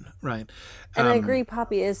fun, right? And I agree,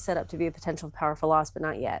 Poppy is set up to be a potential powerful loss, but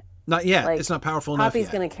not yet. Not yet. It's not powerful enough yet. Poppy's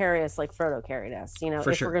going to carry us like Frodo carried us.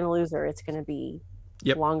 If we're going to lose her, it's going to be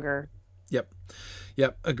longer. Yep.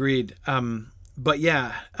 Agreed. But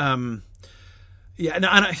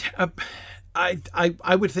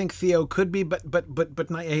I would think Theo could be, but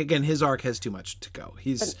not, again, his arc has too much to go.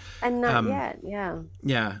 Not yet. Yeah.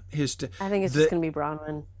 Yeah. I think it's just going to be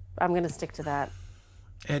Bronwyn. I'm going to stick to that.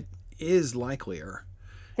 It is likelier.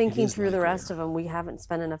 Thinking through the rest of them, we haven't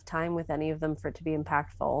spent enough time with any of them for it to be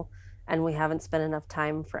impactful. and we haven't spent enough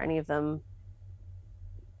time for any of them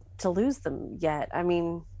to lose them yet. I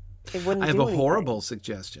mean, it wouldn't I have do a anything. horrible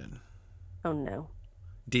suggestion. Oh no.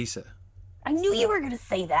 Disa. I knew you were going to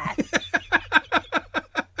say that.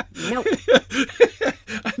 No.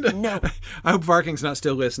 No. I hope Varking's not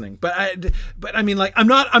still listening. But I mean, like, I'm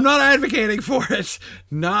not advocating for it.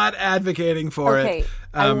 Not advocating for it. Okay.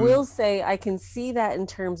 I will say I can see that in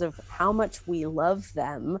terms of how much we love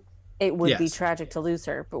them. It would be Yes. tragic to lose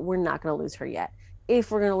her, but we're not going to lose her yet. If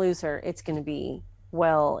we're going to lose her, it's going to be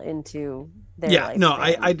well into their Yeah, no,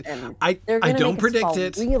 lifespan, and I they're gonna don't make us predict fall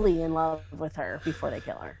it. really in love with her before they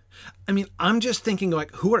kill her. I mean, I'm just thinking,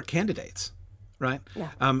 like, who are candidates, right?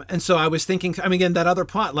 Yeah. And so I was thinking, I mean, again, that other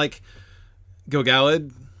plot, like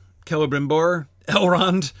Gil-galad, Celebrimbor,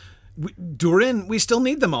 Elrond, Durin, we still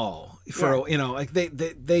need them all for, you know, like they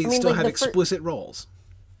mean, still like, had the explicit roles.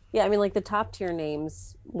 Yeah, I mean, like the top tier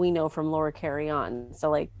names we know from Laura Carry On. So,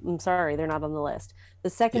 like, I'm sorry, they're not on the list. The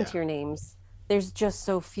second tier names, there's just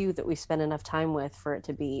so few that we spend enough time with for it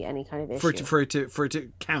to be any kind of issue. For it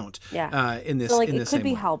to count. Yeah. In this, So, like, in it this could same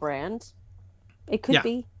be way. Halbrand. It could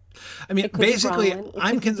be. I mean, It could be basically, Bronwyn. It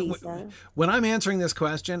I'm could be Disa. when I'm answering this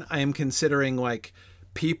question, I am considering like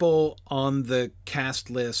people on the cast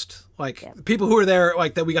list, like people who are there,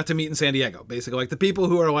 like that we got to meet in San Diego. Basically, like the people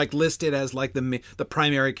who are like listed as like the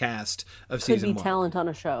primary cast of Could season be one. talent on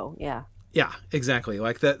a show. Yeah. Yeah, exactly.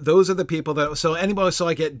 Like that. Those are the people that. So anybody. So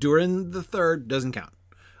like at Durin the Third doesn't count.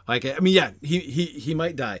 Like, I mean, yeah, he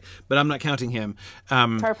might die, but I'm not counting him.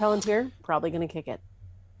 Tar Palantir, probably going to kick it.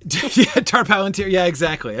 Yeah, Tar Palantir. Yeah,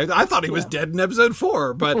 exactly. I thought he was dead in episode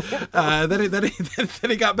 4, but then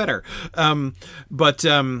he got better. Yeah.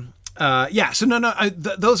 So no.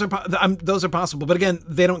 Those are possible, but again,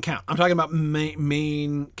 they don't count. I'm talking about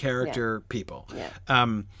main character people. Yeah.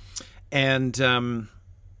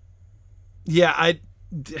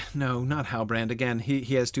 No, not Halbrand. Again,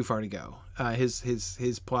 he has too far to go.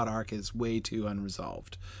 His plot arc is way too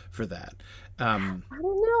unresolved for that. I don't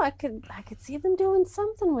know. I could see them doing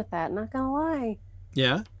something with that. Not gonna lie.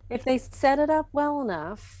 Yeah. If they set it up well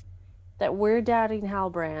enough that we're doubting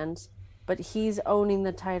Halbrand, but he's owning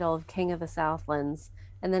the title of King of the Southlands,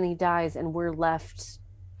 and then he dies, and we're left,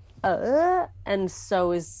 and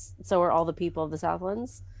so are all the people of the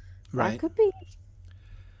Southlands. Right. That could be.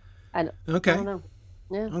 Okay. I don't know.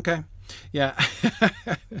 Yeah. Okay. Yeah.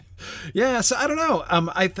 Yeah. So I don't know.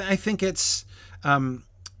 I think it's,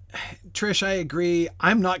 Trish, I agree.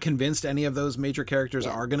 I'm not convinced any of those major characters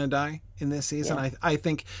are going to die in this season. Yeah. I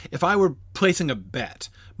think if I were placing a bet,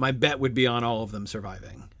 my bet would be on all of them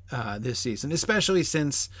surviving this season, especially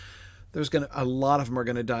since there's a lot of them are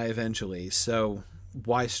going to die eventually. So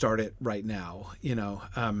why start it right now? You know?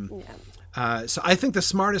 So I think the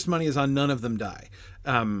smartest money is on none of them die.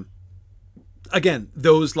 Again,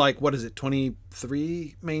 those like, what is it,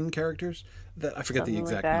 23 main characters? That I forget the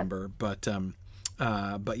exact number, but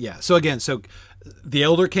yeah. So again, the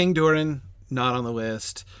Elder King Durin, not on the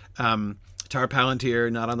list. Tar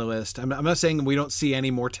Palantir, not on the list. I'm not saying we don't see any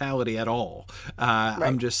mortality at all. Right.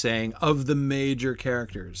 I'm just saying of the major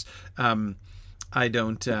characters, I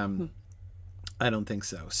don't think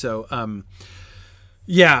so. So,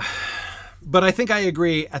 yeah. But I think I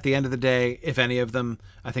agree at the end of the day, if any of them,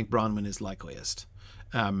 I think Bronwyn is likeliest.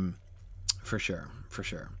 For sure.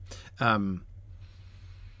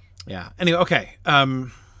 Yeah. Anyway, okay.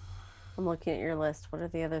 I'm looking at your list. What are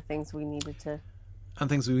the other things we needed to...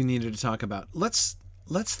 Things we needed to talk about. Let's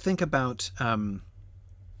think about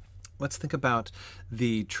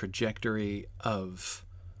the trajectory of,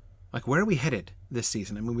 like, where are we headed this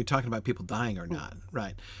season? I mean, we're talking about people dying or not,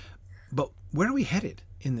 right? But where are we headed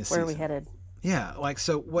in this season? Where are we headed? Yeah, like,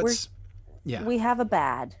 so what's... Yeah. We have a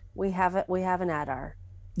bad. We have an Adar.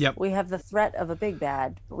 Yep. We have the threat of a big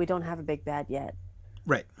bad, but we don't have a big bad yet.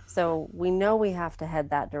 Right. So we know we have to head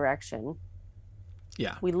that direction.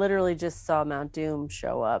 Yeah. We literally just saw Mount Doom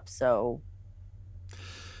show up, so...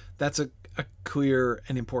 That's a clear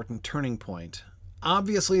and important turning point.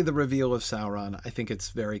 Obviously, the reveal of Sauron, I think it's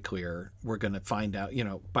very clear. We're going to find out,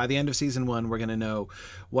 by the end of season 1, we're going to know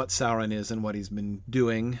what Sauron is and what he's been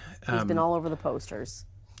doing. He's been all over the posters.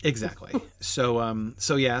 Exactly. So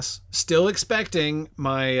yes, still expecting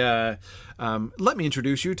my, let me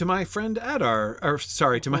introduce you to my friend Adar, or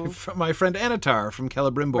sorry, to my friend Anatar from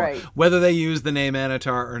Celebrimbor, right. Whether they use the name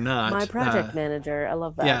Anatar or not. My project manager. I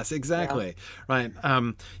love that. Yes, exactly. Yeah.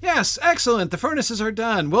 Right. Yes, excellent. The furnaces are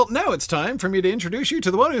done. Well, now it's time for me to introduce you to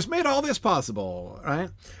the one who's made all this possible. Right.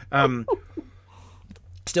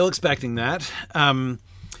 Still expecting that.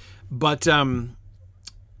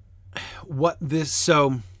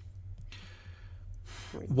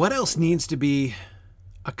 What else needs to be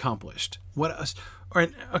accomplished? What else? Or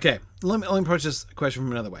okay, let me approach this question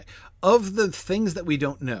from another way. Of the things that we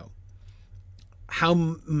don't know, how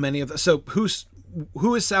many of the who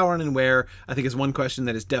is Sauron and where? I think is one question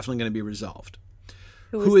that is definitely going to be resolved.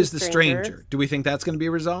 Who is the stranger? Do we think that's going to be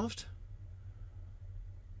resolved?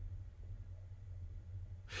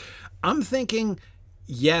 I'm thinking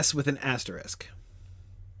yes, with an asterisk.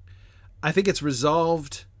 I think it's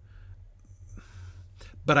resolved,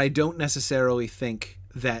 but I don't necessarily think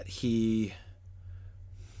that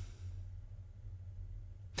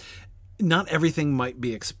not everything might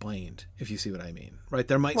be explained, if you see what I mean, right?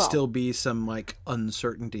 There might still be some like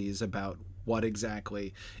uncertainties about what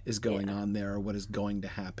exactly is going on there or what is going to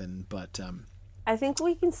happen. But I think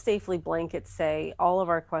we can safely blanket say all of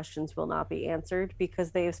our questions will not be answered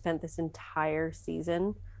because they have spent this entire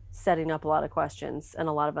season setting up a lot of questions and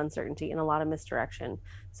a lot of uncertainty and a lot of misdirection.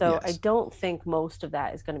 So I don't think most of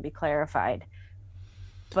that is going to be clarified.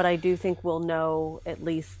 But I do think we'll know at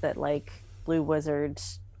least that like Blue Wizard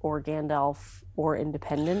or Gandalf or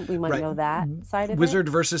Independent, we might know that side of Wizard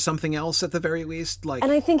versus something else at the very least. Like,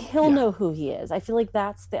 and I think he'll know who he is. I feel like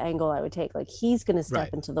that's the angle I would take. Like he's going to step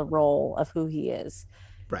into the role of who he is.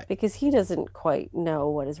 Right. Because he doesn't quite know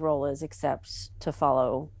what his role is except to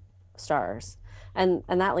follow stars. And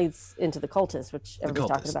that leads into the cultists, which everybody's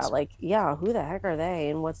talking about. Like, who the heck are they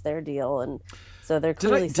and what's their deal? And so they're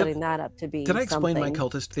clearly setting that up to be Did I explain something. my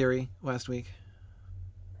cultist theory last week?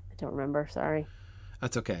 I don't remember. Sorry.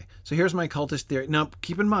 That's okay. So here's my cultist theory. Now,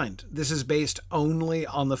 keep in mind, this is based only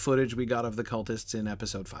on the footage we got of the cultists in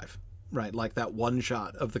episode 5. Right? Like that one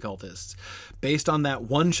shot of the cultists. Based on that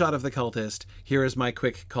one shot of the cultist, here is my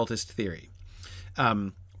quick cultist theory.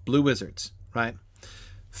 Blue wizards, right?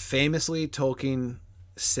 Famously, Tolkien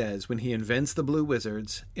says when he invents the blue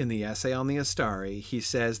wizards in the essay on the Astari, he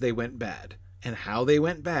says they went bad. And how they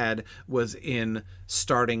went bad was in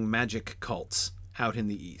starting magic cults out in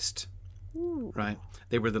the East. Right?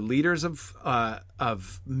 They were the leaders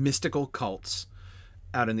of mystical cults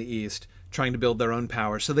out in the East, trying to build their own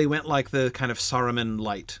power. So they went like the kind of Saruman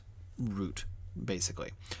Light route,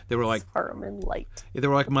 basically. They were like Saruman Light. They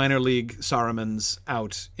were like minor league Sarumans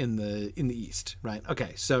out in the East, right?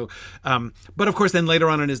 Okay, so but of course then later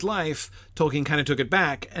on in his life, Tolkien kind of took it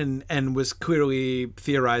back and was clearly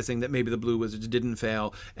theorizing that maybe the Blue Wizards didn't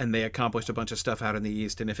fail and they accomplished a bunch of stuff out in the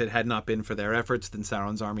East, and if it had not been for their efforts, then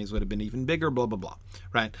Sauron's armies would have been even bigger, blah blah blah,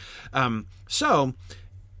 right? So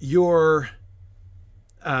your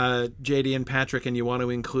JD and Patrick, and you want to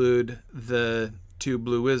include the two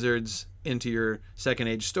Blue Wizards into your Second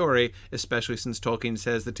Age story, especially since Tolkien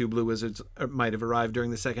says the two Blue Wizards might have arrived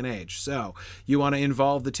during the Second Age. So you want to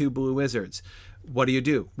involve the two Blue Wizards. What do you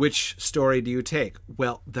do? Which story do you take?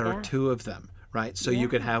 Well, there are two of them, right? So you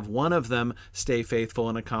could have one of them stay faithful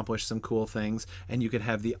and accomplish some cool things, and you could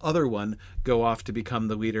have the other one go off to become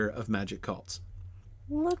the leader of magic cults.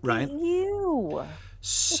 Look at you.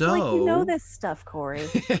 So it's like you know this stuff, Corey.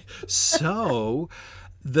 So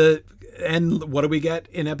and what do we get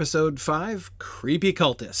in episode 5? Creepy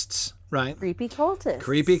cultists, right? Creepy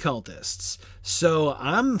cultists. So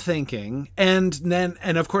I'm thinking, and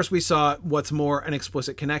of course we saw what's more an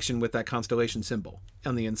explicit connection with that constellation symbol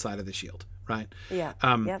on the inside of the shield, right? Yeah.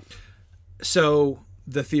 So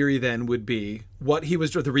the theory then would be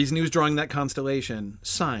the reason he was drawing that constellation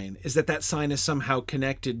sign is that sign is somehow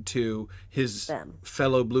connected to his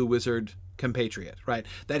fellow Blue Wizard compatriot, right?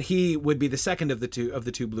 That he would be the second of the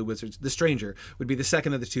two Blue Wizards. The stranger would be the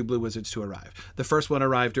second of the two Blue Wizards to arrive. The first one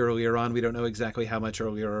arrived earlier on. We don't know exactly how much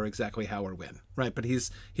earlier or exactly how or when, right? But he's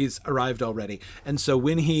arrived already. And so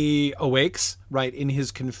when he awakes, right, in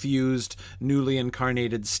his confused, newly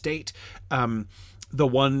incarnated state, the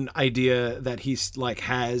one idea that he's like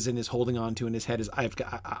has and is holding on to in his head is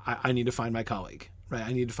I need to find my colleague, right?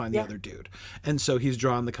 I need to find the other dude. And so he's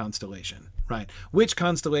drawn the constellation, right? Which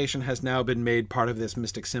constellation has now been made part of this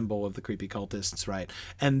mystic symbol of the creepy cultists, right?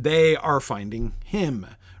 And they are finding him,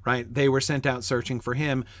 right? They were sent out searching for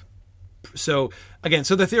him. So again,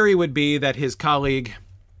 the theory would be that his colleague,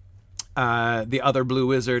 the other Blue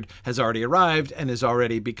Wizard, has already arrived and has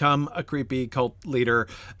already become a creepy cult leader,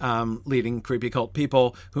 leading creepy cult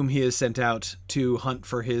people whom he has sent out to hunt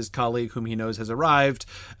for his colleague whom he knows has arrived.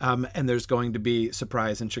 And there's going to be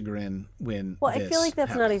surprise and chagrin when I feel like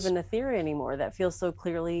that's happens. Not even a theory anymore. That feels so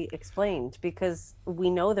clearly explained because we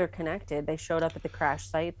know they're connected. They showed up at the crash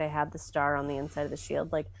site. They had the star on the inside of the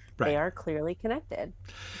shield. Like they are clearly connected.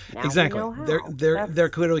 Now exactly. We know how. They're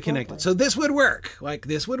clearly connected. So this would work. Like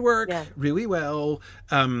this would work really well.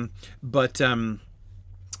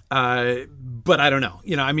 But I don't know.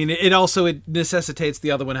 I mean, it necessitates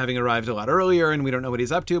the other one having arrived a lot earlier, and we don't know what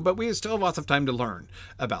he's up to. But we still have lots of time to learn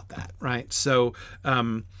about that, right? So,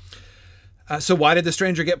 so why did the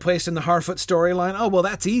stranger get placed in the Harfoot storyline? Oh, well,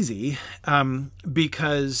 that's easy,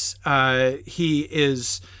 because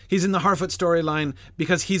he's in the Harfoot storyline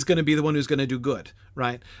because he's going to be the one who's going to do good,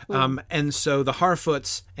 right? And so the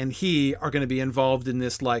Harfoots and he are going to be involved in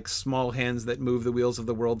this like small hands that move the wheels of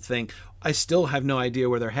the world thing. I still have no idea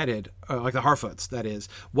where they're headed, like the Harfoots, that is.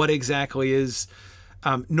 What exactly is...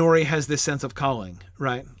 Nori has this sense of calling,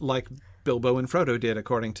 right? Like Bilbo and Frodo did,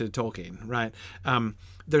 according to Tolkien, right?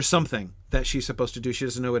 There's something that she's supposed to do. She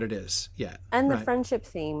doesn't know what it is yet. And the right? friendship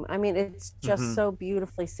theme. I mean, it's just so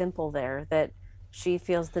beautifully simple there that she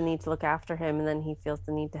feels the need to look after him and then he feels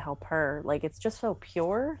the need to help her. Like, it's just so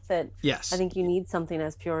pure that Yes. I think you need something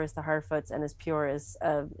as pure as the Harfoots and as pure as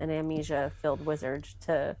an amnesia-filled wizard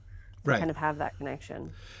to kind of have that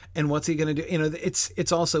connection. And what's he going to do?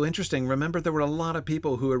 It's also interesting. Remember, there were a lot of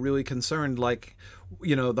people who are really concerned, like,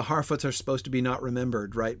 the Harfoots are supposed to be not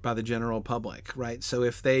remembered, right, by the general public, right? So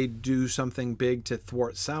if they do something big to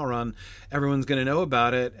thwart Sauron, everyone's going to know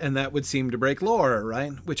about it, and that would seem to break lore,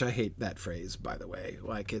 right? Which I hate that phrase, by the way.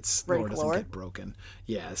 Like, lore doesn't get broken.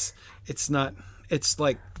 Yes. It's not, it's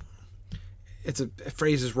like, it's a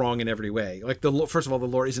phrase is wrong in every way. Like first of all, the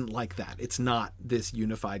lore isn't like that. It's not this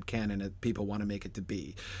unified canon that people want to make it to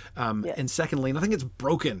be. And secondly, nothing gets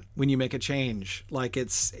broken when you make a change. Like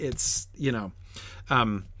it's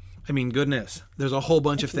I mean, goodness, there's a whole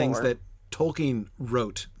bunch of things that Tolkien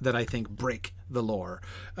wrote that I think break the lore.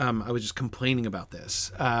 I was just complaining about this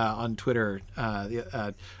on Twitter.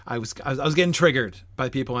 I was getting triggered by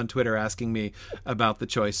people on Twitter asking me about the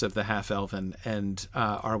choice of the half-elven and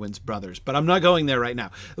Arwen's brothers, but I'm not going there right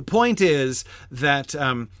now. The point is that,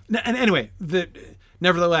 and anyway,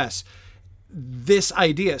 nevertheless, this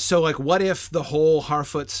idea. So, like, what if the whole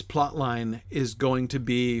Harfoot's plotline is going to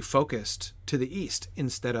be focused to the east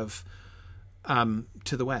instead of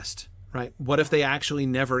to the west? Right? What if they actually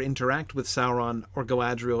never interact with Sauron or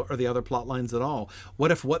Galadriel or the other plot lines at all?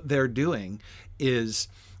 What if what they're doing is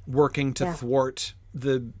working to thwart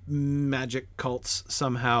the magic cults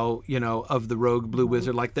somehow, of the rogue blue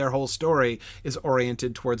wizard? Like, their whole story is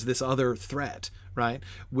oriented towards this other threat, right?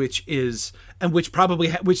 Which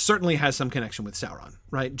certainly has some connection with Sauron,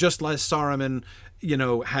 right? Just like Saruman,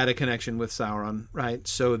 had a connection with Sauron, right?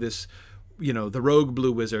 So this, the rogue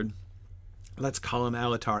blue wizard, let's call him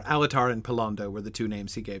Alatar. Alatar and Palondo were the two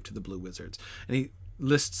names he gave to the blue wizards. And he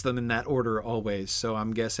lists them in that order always. So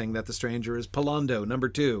I'm guessing that the stranger is Palondo, number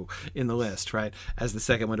 2 in the list, right? As the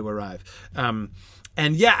second one to arrive.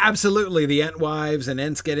 And yeah, absolutely. The Entwives and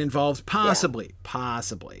Ents get involved. Possibly.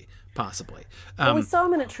 Well, we saw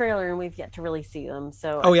them in a trailer and we've yet to really see them.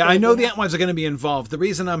 So I know the Entwives are going to be involved. The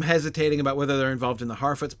reason I'm hesitating about whether they're involved in the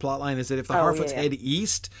Harfoot's plotline is that if the Harfoots head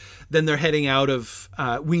east, then they're heading out of...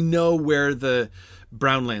 we know where the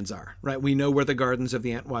Brownlands are, right? We know where the Gardens of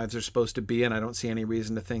the Entwives are supposed to be, and I don't see any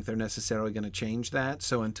reason to think they're necessarily going to change that.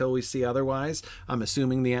 So until we see otherwise, I'm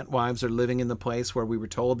assuming the Entwives are living in the place where we were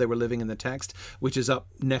told they were living in the text, which is up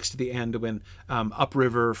next to the Anduin,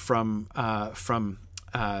 upriver from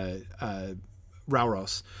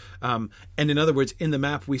Rauros. And in other words, in the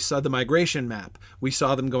map, we saw the migration map. We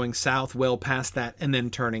saw them going south well past that and then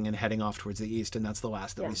turning and heading off towards the east. And that's the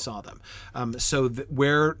last that we saw them. So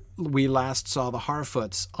where we last saw the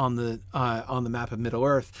Harfoots on the map of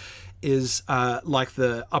Middle-earth is like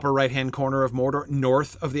the upper right-hand corner of Mordor,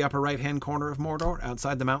 north of the upper right-hand corner of Mordor,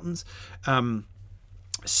 outside the mountains.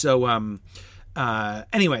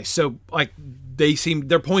 Anyway, so like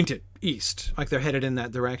they're pointed east, like they're headed in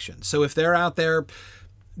that direction. So if they're out there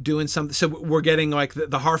doing something, so we're getting like the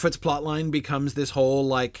Harfoot's plotline becomes this whole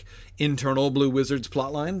like internal Blue Wizards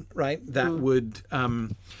plotline, right? That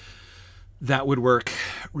would work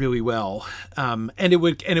really well, and it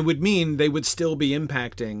would mean they would still be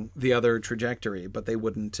impacting the other trajectory, but they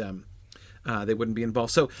wouldn't be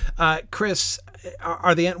involved. So, Chris,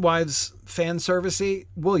 are the Entwives fan servicey?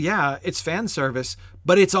 Well, yeah, it's fan service,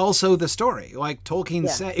 but it's also the story. Like Tolkien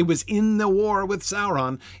said, it was in the war with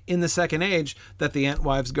Sauron in the Second Age that the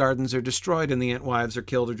Entwives' gardens are destroyed and the Entwives are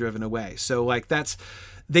killed or driven away. So, like,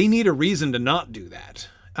 they need a reason to not do that.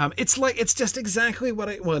 It's just exactly what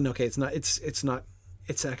it's not.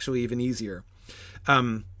 It's actually even easier.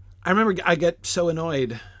 I remember I get so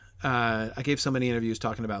annoyed. I gave so many interviews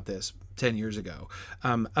talking about this 10 years ago,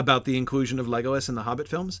 about the inclusion of Legolas in the Hobbit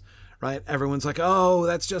films, right? Everyone's like, oh,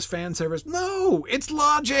 that's just fan service. No, it's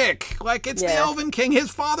logic. Like, it's the Elven King,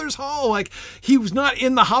 his father's hall. Like, he was not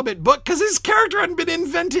in the Hobbit book because his character hadn't been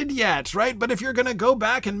invented yet, right? But if you're going to go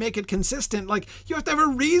back and make it consistent, like, you have to have a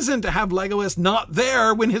reason to have Legolas not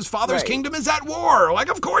there when his father's kingdom is at war. Like,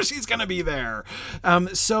 of course he's going to be there.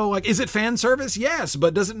 So, like, is it fan service? Yes.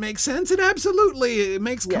 But does it make sense? It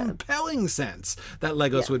makes compelling sense that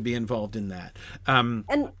Legolas would be involved in that.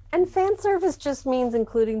 And fan service just means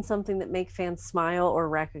including something that make fans smile or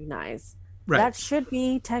recognize. Right. That should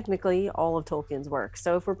be technically all of Tolkien's work.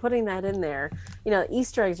 So if we're putting that in there,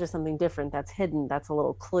 Easter eggs are something different. That's hidden. That's a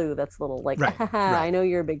little clue. That's a little like, I know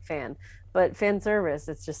you're a big fan. But fan service,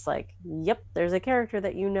 it's just like, yep, there's a character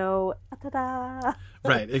that you know. Ta-da.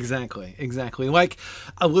 Right, exactly. Like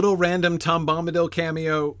a little random Tom Bombadil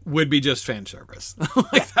cameo would be just fan service.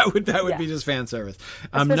 That would be just fan service.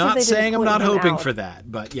 I'm not saying I'm not hoping for that,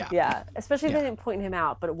 but yeah. Yeah, especially if they didn't point him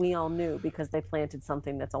out, but we all knew because they planted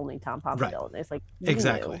something that's only Tom Bombadil. Right. And it's like,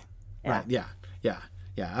 exactly. Right, yeah.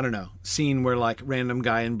 Yeah, I don't know. Scene where like random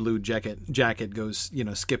guy in blue jacket goes,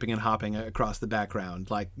 skipping and hopping across the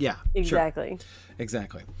background. Like, yeah, exactly. Sure.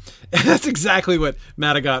 Exactly. That's exactly what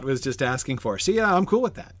Matagot was just asking for. See, yeah, I'm cool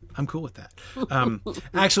with that.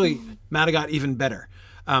 Actually, Matagot even better.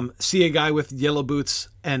 See a guy with yellow boots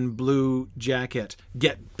and blue jacket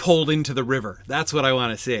get pulled into the river. That's what I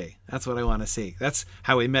want to see. That's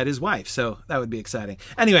how he met his wife. So that would be exciting.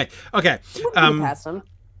 Anyway, okay. Past him.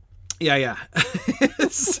 Yeah.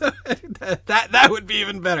 So that would be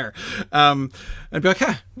even better. I'd be like,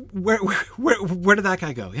 where did that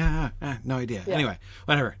guy go? Yeah, no idea. Yeah. Anyway,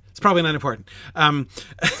 whatever. It's probably not important.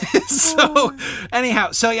 So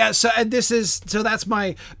that's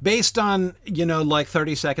my, based on, like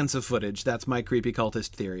 30 seconds of footage, that's my creepy cultist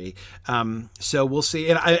theory. So we'll see.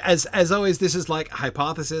 And as always, this is like a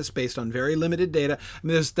hypothesis based on very limited data. I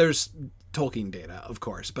mean, there's Tolkien data, of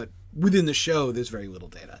course, but within the show, there's very little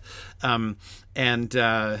data.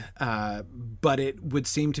 But it would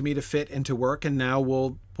seem to me to fit and to work. And now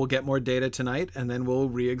we'll get more data tonight, and then we'll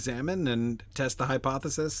re-examine and test the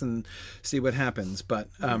hypothesis and see what happens. But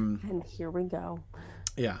and here we go.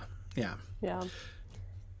 Yeah. Yeah,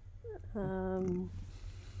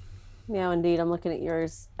 indeed. I'm looking at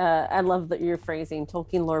yours. I love that you're phrasing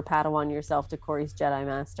Tolkien lore Padawan yourself to Corey's Jedi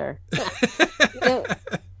Master.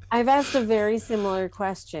 I've asked a very similar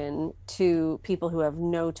question to people who have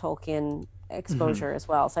no Tolkien exposure as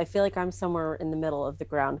well. So I feel like I'm somewhere in the middle of the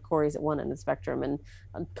ground. Corey's at one end of the spectrum and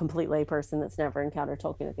a complete layperson that's never encountered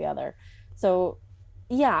Tolkien at the other. So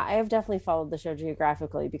yeah, I have definitely followed the show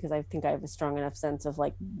geographically because I think I have a strong enough sense of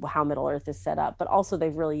like how Middle Earth is set up, but also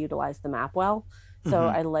they've really utilized the map well. So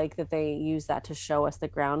I like that they use that to show us the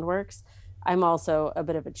groundworks. I'm also a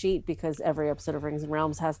bit of a cheat because every episode of Rings and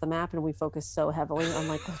Realms has the map and we focus so heavily on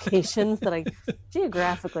like locations that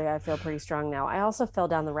geographically I feel pretty strong now. I also fell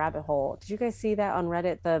down the rabbit hole. Did you guys see that on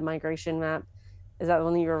Reddit, the migration map? Is that the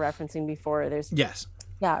one that you were referencing before? Yes.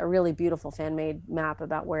 Yeah, a really beautiful fan-made map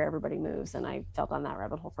about where everybody moves, and I fell down that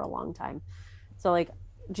rabbit hole for a long time. So like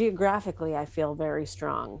geographically I feel very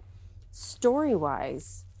strong.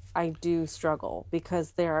 Story-wise, I do struggle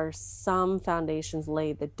because there are some foundations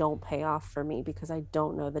laid that don't pay off for me because I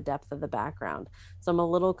don't know the depth of the background. So I'm a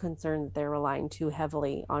little concerned that they're relying too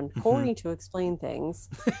heavily on Corey to explain things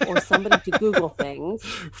or somebody to Google things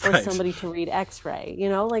or somebody to read X-ray,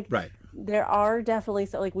 there are definitely,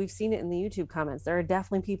 so like we've seen it in the YouTube comments, there are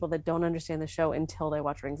definitely people that don't understand the show until they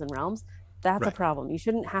watch Rings and Realms. That's a problem. You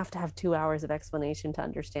shouldn't have to have 2 hours of explanation to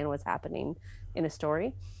understand what's happening in a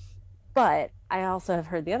story. But I also have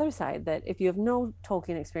heard the other side that if you have no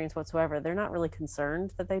Tolkien experience whatsoever, they're not really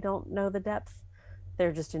concerned that they don't know the depth.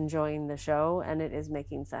 They're just enjoying the show and it is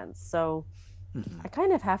making sense. So I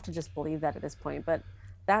kind of have to just believe that at this point. But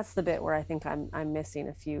that's the bit where I think I'm missing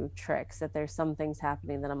a few tricks, that there's some things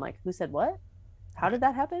happening that I'm like, who said what? How did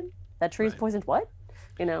that happen? That tree's poisoned what?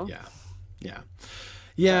 Yeah. Yes.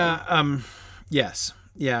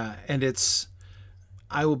 Yeah. And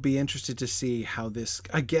I will be interested to see how this,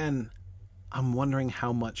 again, I'm wondering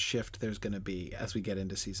how much shift there's going to be as we get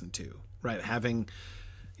into season 2, right? Having,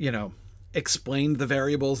 explained the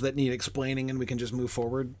variables that need explaining and we can just move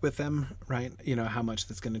forward with them, right? How much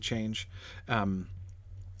that's going to change.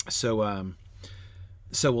 So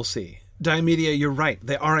we'll see. Diamedia, you're right.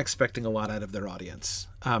 They are expecting a lot out of their audience.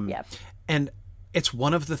 And it's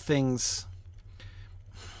one of the things,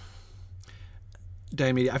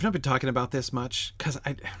 Diamedia, I've not been talking about this much because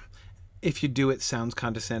if you do, it sounds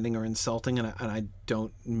condescending or insulting, and I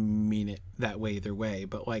don't mean it that way either way.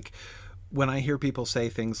 But like when I hear people say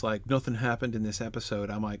things like "nothing happened in this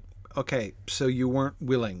episode," I'm like, okay, so you weren't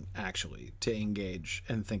willing actually to engage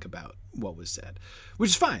and think about what was said,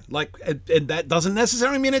 which is fine. Like, and that doesn't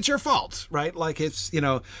necessarily mean it's your fault, right? Like, it's,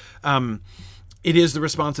 it is the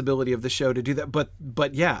responsibility of the show to do that.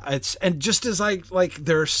 But yeah, and just as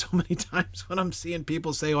there are so many times when I'm seeing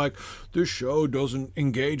people say like, this show doesn't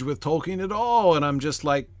engage with Tolkien at all. And I'm just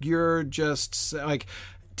like, you're just like,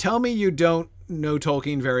 tell me you don't know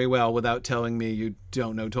Tolkien very well without telling me you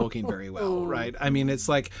don't know Tolkien very well. Right. I mean, it's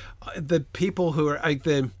like the people who are like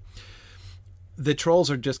the trolls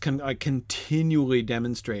are just continually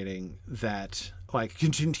demonstrating that, like,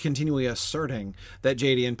 continually asserting that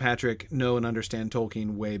JD and Patrick know and understand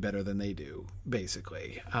Tolkien way better than they do,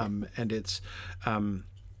 basically. And it's,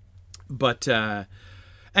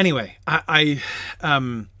 anyway,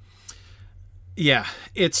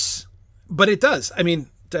 but it does. I mean,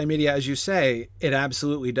 Dimedia, as you say, it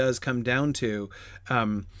absolutely does come down to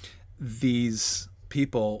these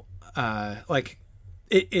people.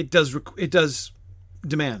 It does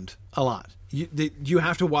demand a lot. You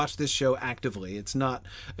have to watch this show actively. It's not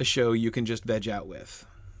a show you can just veg out with.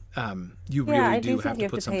 You really do have to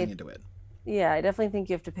put something into it. Yeah, I definitely think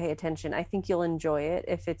you have to pay attention. I think you'll enjoy it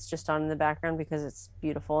if it's just on in the background because it's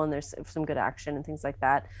beautiful and there's some good action and things like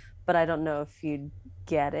that. But I don't know if you'd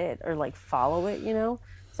get it or like follow it,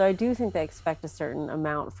 So I do think they expect a certain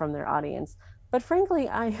amount from their audience. But frankly,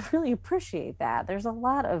 I really appreciate that. There's a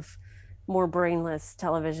lot of more brainless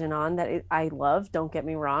television on that I love. Don't get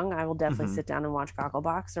me wrong. I will definitely sit down and watch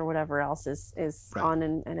Gogglebox or whatever else is right on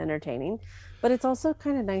and entertaining. But it's also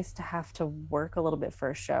kind of nice to have to work a little bit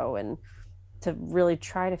for a show and to really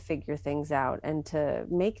try to figure things out and to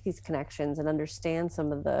make these connections and understand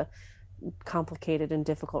some of the complicated and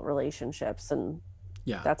difficult relationships. And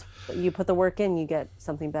that's, you put the work in, you get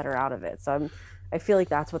something better out of it. So I feel like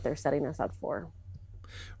that's what they're setting us up for.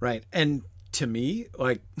 Right. And to me,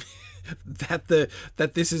 like that's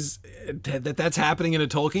happening in a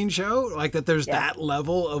Tolkien show, like that there's that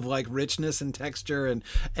level of like richness and texture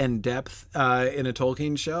and depth in a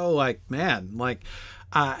Tolkien show. Like, man, like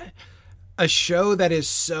a show that is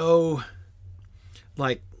so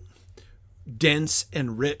like dense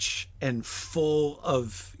and rich and full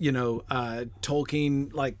of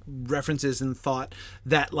Tolkien like references and thought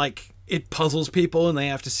that like it puzzles people and they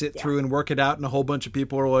have to sit through and work it out, and a whole bunch of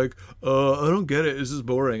people are like, I don't get it, this is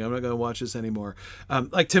boring, I'm not going to watch this anymore.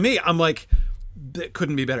 Like, to me, I'm like, it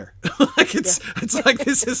couldn't be better. Like it's like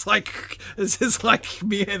this is like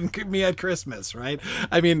me at Christmas, right?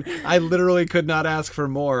 I mean, I literally could not ask for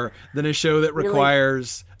more than a show that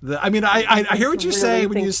requires I hear what you say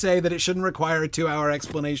when you say that it shouldn't require a 2-hour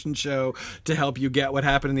explanation show to help you get what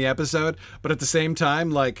happened in the episode, but at the same time,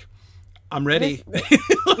 like, I'm ready.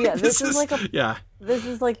 This is like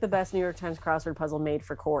the best New York Times crossword puzzle made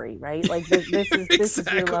for Corey, right? Like this is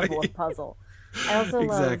your level of puzzle. I also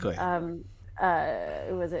love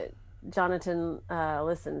was it Jonathan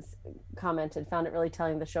Listens commented, found it really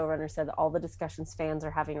telling. The showrunner said that all the discussions fans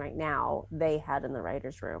are having right now, they had in the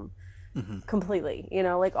writer's room. Completely,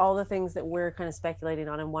 like all the things that we're kind of speculating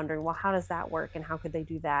on and wondering, well, how does that work and how could they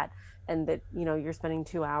do that? And that, you're spending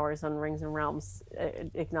 2 hours on Rings and Realms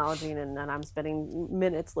acknowledging, and then I'm spending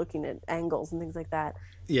minutes looking at angles and things like that.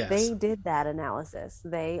 Yes. They did that analysis.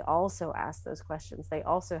 They also asked those questions. They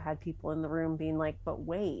also had people in the room being like, but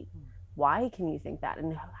wait, why can you think that?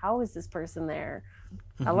 And how is this person there?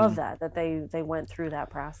 I love that they went through that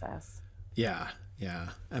process. Yeah,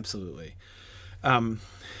 absolutely.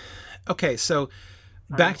 Okay, so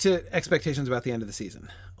back to expectations about the end of the season.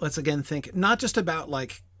 Let's again think not just about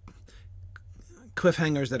like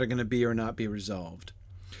cliffhangers that are going to be or not be resolved.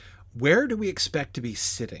 Where do we expect to be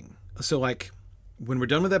sitting? So like when we're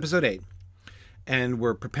done with episode 8 and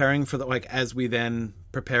we're preparing for as we then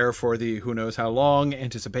prepare for the who knows how long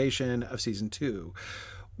anticipation of season 2,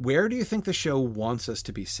 where do you think the show wants us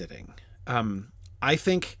to be sitting? I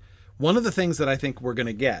think one of the things that I think we're going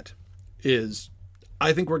to get is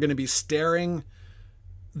I think we're going to be staring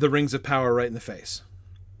the Rings of Power right in the face.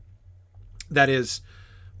 That is,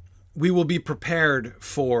 we will be prepared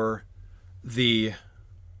for the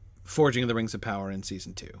forging of the Rings of Power in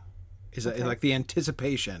season 2. Is like the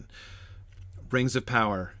anticipation, Rings of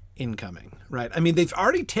Power incoming, right? I mean, they've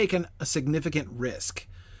already taken a significant risk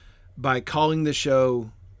by calling the show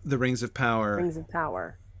the Rings of Power. Rings of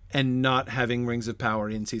Power. And not having Rings of Power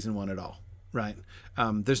in season 1 at all, right?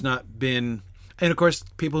 There's not been... And of course,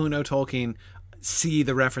 people who know Tolkien see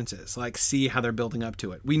the references, like see how they're building up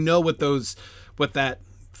to it. We know what that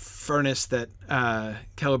furnace that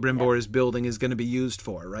Celebrimbor is building is going to be used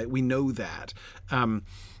for, right? We know that.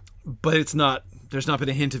 But it's not There's not been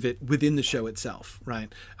a hint of it within the show itself,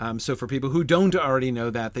 right? So for people who don't already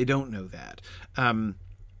know that, they don't know that.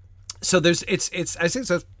 So there's I think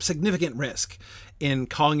it's a significant risk in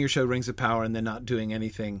calling your show Rings of Power and then not doing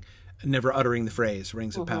anything, never uttering the phrase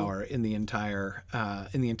Rings of Power in the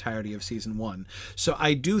entirety of season 1. So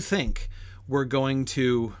I do think we're going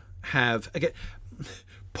to have, again,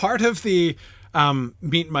 part of the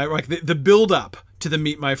the build up to the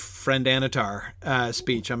Meet My Friend Anatar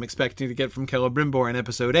speech I'm expecting to get from Celebrimbor in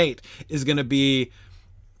episode 8 is going to be,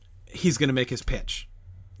 he's going to make his pitch,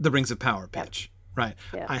 the Rings of Power pitch. Yep. Right.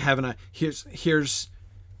 Yeah. I have here's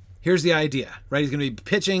the idea, right? He's going to be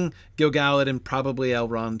pitching Gil-galad and probably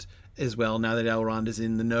Elrond as well, now that Elrond is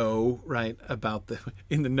in the know, right? About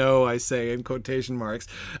in the know, I say in quotation marks.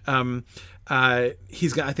 I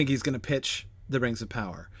think he's going to pitch the Rings of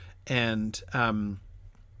Power and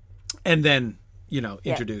then,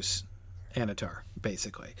 introduce Anatar,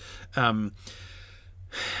 basically. I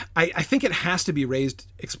think it has to be raised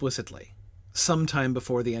explicitly sometime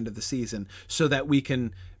before the end of the season so that we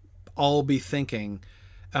can all be thinking,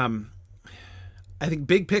 I think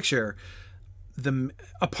big picture,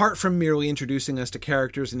 apart from merely introducing us to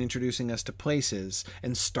characters and introducing us to places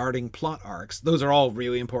and starting plot arcs, those are all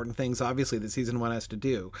really important things, obviously, that season 1 has to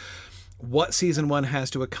do. What season 1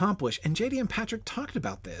 has to accomplish, and JD and Patrick talked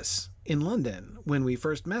about this in London when we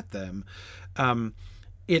first met them,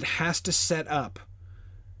 it has to set up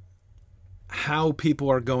how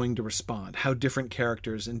people are going to respond, how different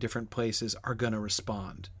characters in different places are going to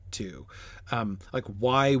respond to.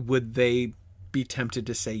 Why would they be tempted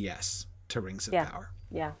to say yes to Rings of Power?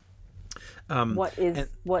 Yeah. What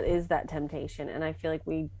is that temptation? And I feel like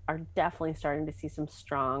we are definitely starting to see some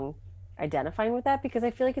strong identifying with that, because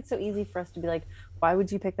I feel like it's so easy for us to be like, why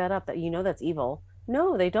would you pick that up? That that's evil.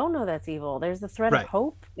 No, they don't know that's evil. There's the thread of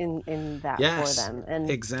hope in that for them. And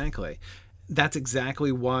exactly. That's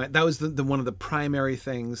exactly why, that was the one of the primary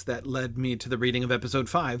things that led me to the reading of episode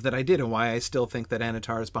 5 that I did, and why I still think that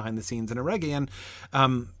Anatar is behind the scenes in Eregion,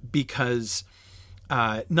 because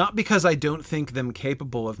not because I don't think them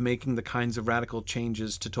capable of making the kinds of radical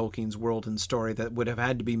changes to Tolkien's world and story that would have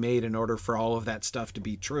had to be made in order for all of that stuff to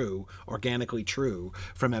be true, organically true,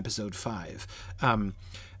 from episode 5.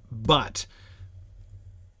 But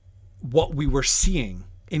what we were seeing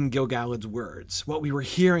in Gil-galad's words, what we were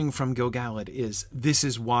hearing from Gil-galad is, this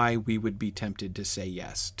is why we would be tempted to say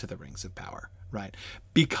yes to the Rings of Power, right?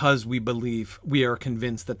 Because we are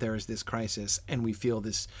convinced that there is this crisis and we feel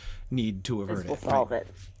this need to avert it. This will solve it.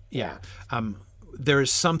 Yeah. There is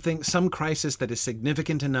some crisis that is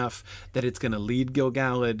significant enough that it's going to lead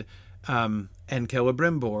Gil-galad and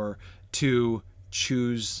Celebrimbor to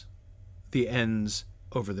choose the ends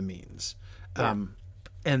over the means.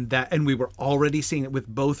 And we were already seeing it with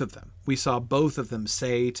both of them. We saw both of them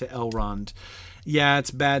say to Elrond, yeah,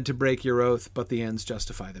 it's bad to break your oath, but the ends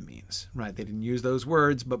justify the means, right? They didn't use those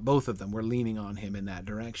words, but both of them were leaning on him in that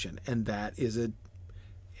direction. And that is a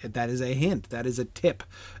hint. That is a tip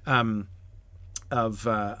of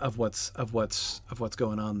what's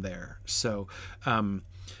going on there. So,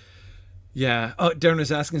 yeah. Oh, Darren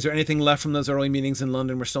was asking, is there anything left from those early meetings in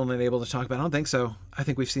London we're still not able to talk about? I don't think so. I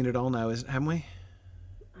think we've seen it all now, haven't we?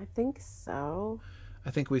 I think so. I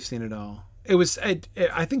think we've seen it all.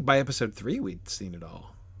 I think by episode 3 we'd seen it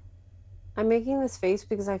all. I'm making this face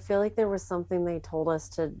because I feel like there was something they told us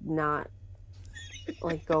to not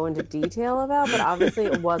go into detail about, but obviously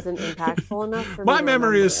it wasn't impactful enough for me. My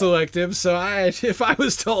memory is selective, so if I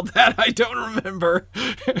was told that, I don't remember.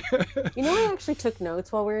 I actually took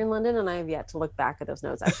notes while we were in London, and I have yet to look back at those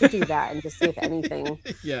notes. I should do that and just see if anything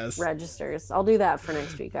registers. I'll do that for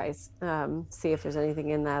next week, guys. See if there's anything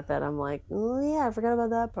in that I'm like, oh yeah, I forgot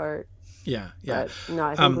about that part. Yeah. But no,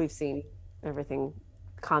 I think we've seen everything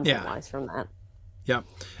content-wise from that. Yeah.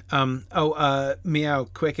 Meow,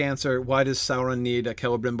 quick answer. Why does Sauron need a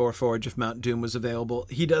Celebrimbor forge if Mount Doom was available?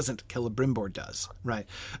 He doesn't. Celebrimbor does, right?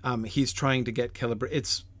 He's trying to get Celebrimbor.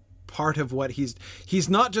 It's part of what he's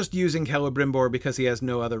not just using Celebrimbor because he has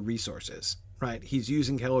no other resources, right? He's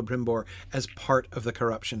using Celebrimbor as part of the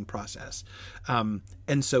corruption process.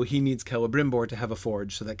 And so he needs Celebrimbor to have a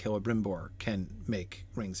forge so that Celebrimbor can make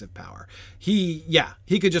Rings of Power. He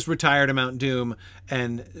could just retire to Mount Doom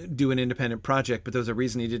and do an independent project, but there's a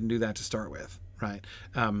reason he didn't do that to start with, right?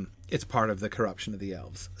 It's part of the corruption of the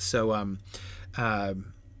elves. So,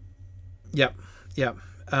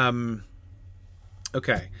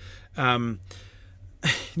 okay. I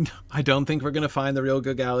don't think we're going to find the real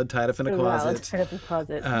Gil-galad tied up in a closet.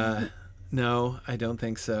 No, I don't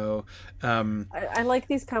think so. I like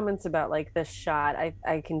these comments about the shot.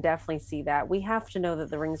 I can definitely see that. We have to know that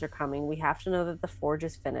the rings are coming. We have to know that the forge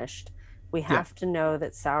is finished. We Yeah. have to know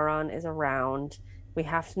that Sauron is around. We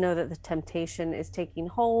have to know that the temptation is taking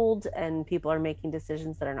hold and people are making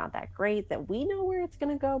decisions that are not that great, that we know where it's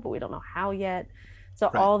going to go, but we don't know how yet. So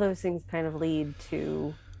Right. all those things kind of lead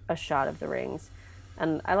to a shot of the rings.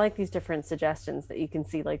 And I like these different suggestions that you can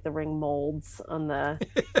see like the ring molds on the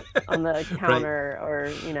Right. counter, or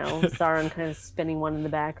Sauron kind of spinning one in the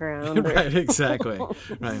background, or Right, exactly.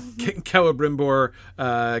 Right. Celebrimbor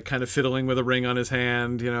kind of fiddling with a ring on his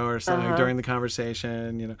hand, or something uh-huh. during the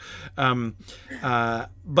conversation. Um,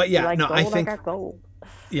 but You yeah, like no, I gold? I think, got gold.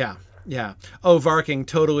 yeah, yeah. Oh, Varking,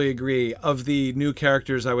 totally agree. Of the new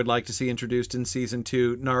characters I would like to see introduced in season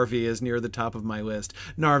 2, Narvi is near the top of my list.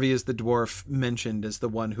 Narvi is the dwarf mentioned as the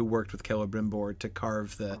one who worked with Celebrimbor to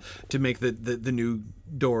carve to make the new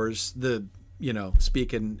doors,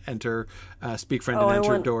 speak and enter, speak friend Oh, and I enter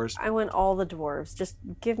want doors. I want all the dwarves. Just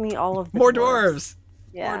give me all of the More dwarves. dwarves.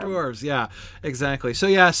 More Yeah. dwarves, yeah, exactly. So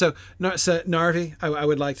yeah, so Narvi, I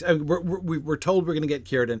would like to. We're told we're going to get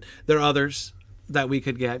Círdan. There are others that we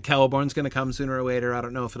could get. Celeborn's going to come sooner or later. I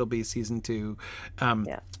don't know if it'll be season 2.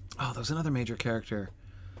 Yeah. Oh, there was another major character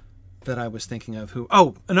that I was thinking of.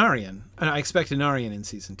 Anarion. I expect Anarion in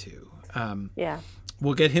season 2. Yeah.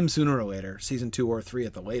 We'll get him sooner or later, season 2 or 3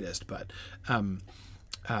 at the latest. But How do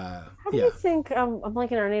yeah, you think I'm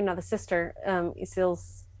blanking on her name now, the sister,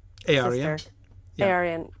 Isildur's sister, Aarion. Yeah.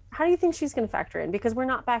 Arian. How do you think she's going to factor in? Because we're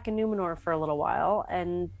not back in Numenor for a little while,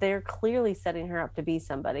 and they're clearly setting her up to be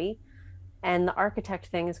somebody. And the architect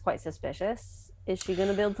thing is quite suspicious. Is she going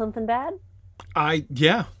to build something bad? I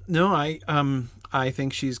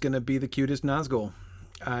think she's gonna be the cutest Nazgul.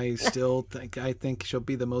 I think she'll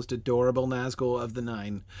be the most adorable Nazgul of the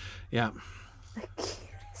 9. Yeah.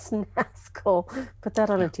 Snaskel. Put that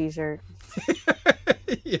on a t-shirt.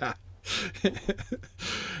 Yeah.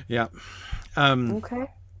 Yeah. Okay.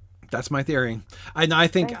 That's my theory. I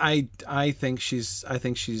think Okay. I think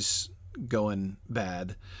she's going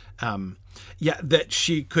bad. That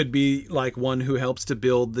she could be like one who helps to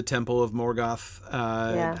build the Temple of Morgoth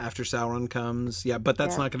Yeah. after Sauron comes. Yeah, but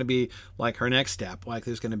that's Yeah. not going to be like her next step. Like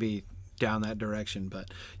there's going to be down that direction.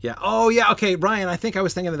 But yeah. Oh yeah. Okay, Ryan. I think I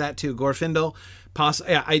was thinking of that too. Glorfindel.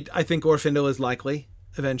 Yeah. I think Glorfindel is likely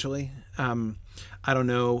eventually. I don't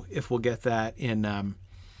know if we'll get that in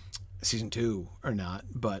season 2 or not,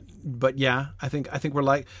 but yeah, I think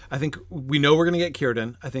we know we're going to get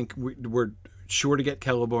Círdan. I think we're sure to get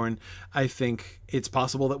Celeborn. I think it's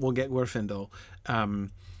possible that we'll get Glorfindel.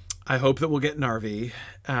 I hope that we'll get Narvi.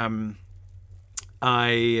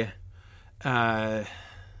 I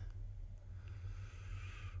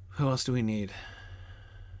Who else do we need?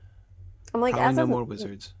 I'm like, Probably as no of more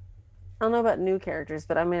wizards. I don't know about new characters,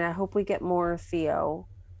 but I mean, I hope we get more Theo.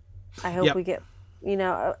 I hope Yep. we get,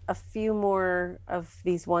 a few more of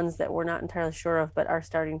these ones that we're not entirely sure of, but are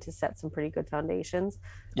starting to set some pretty good foundations.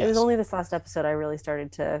 It was Yes. only this last episode I really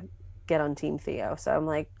started to get on Team Theo. So I'm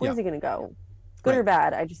like, where's Yeah. he going to go? Good Right. or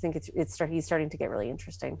bad? I just think he's starting to get really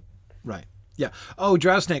interesting. Right. Yeah. Oh,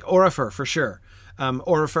 Drowsnake, Orifer for sure.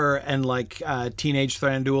 Orifer and like teenage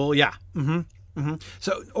Thranduil. Yeah.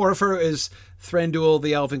 So Orifer is Thranduil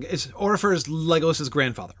the Elven. Orifer is Legolas's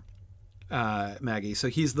grandfather, Maggie. So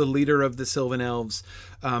he's the leader of the Sylvan Elves,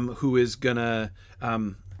 who is gonna.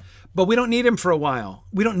 But we don't need him for a while.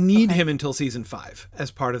 We don't need him until season 5 as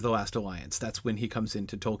part of the Last Alliance. That's when he comes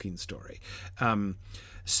into Tolkien's story.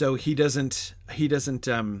 So he doesn't. He doesn't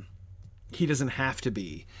have to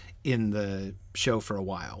be in the show for a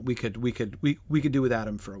while. We could do without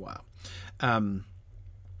him for a while.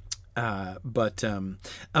 But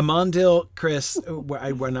Amandil, Chris,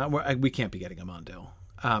 we can't be getting Amandil.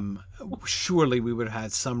 Surely we would have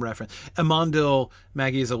had some reference. Amandil,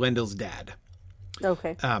 Maggie, is Elendil's dad.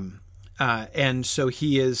 Okay. And so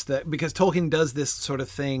he is because Tolkien does this sort of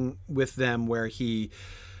thing with them where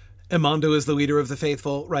Amandil is the leader of the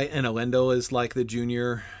faithful, right? And Elendil is like the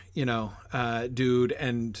junior, dude,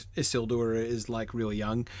 and Isildur is like really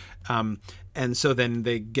young. And so then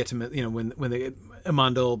they get to, when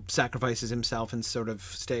Amandil sacrifices himself and sort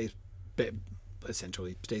of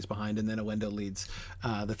essentially stays behind, and then Elendil leads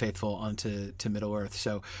the faithful onto Middle Earth.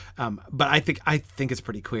 So, but I think it's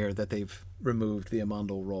pretty clear that they've removed the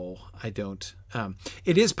Amandil role. I don't.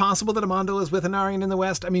 It is possible that Amandil is with Anarion in the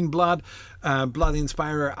West. I mean, Blood the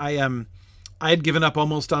Inspirer. I had given up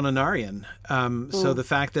almost on Anarion. So the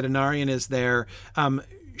fact that Anarion is there.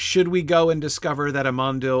 Should we go and discover that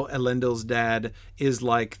Amandil, Elendil's dad, is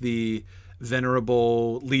like the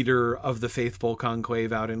venerable leader of the faithful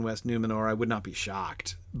conclave out in West Numenor, I would not be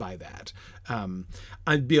shocked by that.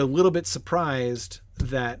 I'd be a little bit surprised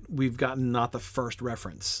that we've gotten not the first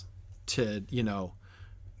reference to,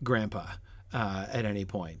 Grandpa. at any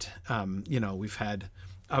point. We've had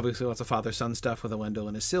obviously lots of father-son stuff with Elendil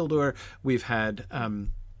and Isildur. We've had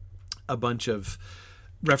a bunch of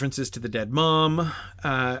references to the dead mom,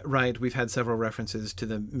 right? We've had several references to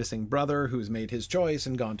the missing brother who's made his choice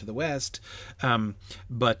and gone to the West.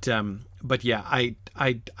 But yeah,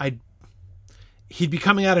 he'd be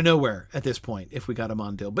coming out of nowhere at this point if we got him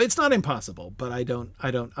on Dill. But it's not impossible. But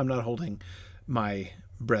I'm not holding my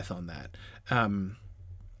breath on that.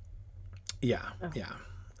 Yeah.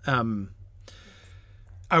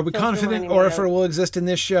 Are we confident Orifer will exist in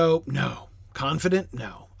this show? No. Confident?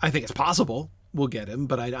 No. I think it's possible we'll get him,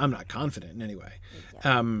 but I'm not confident in any way.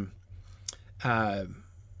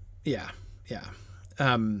 Yeah.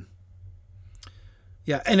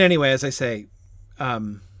 And anyway, as I say,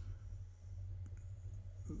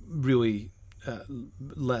 really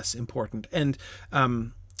less important. And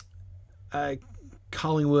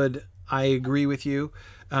Collingwood, I agree with you.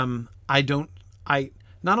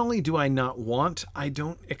 Not only do I not want, I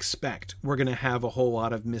don't expect we're going to have a whole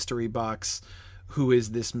lot of mystery box, who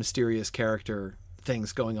is this mysterious character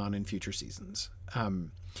things going on in future seasons.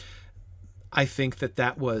 I think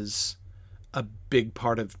that was a big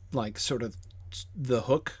part of like sort of the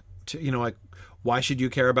hook to, like, why should you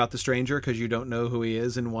care about the stranger? Because you don't know who he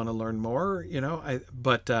is and want to learn more,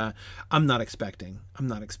 but I'm not expecting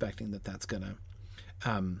that that's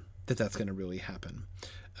gonna really happen.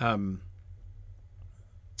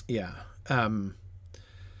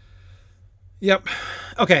 Yep.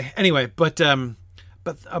 Okay. Anyway, but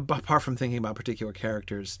apart from thinking about particular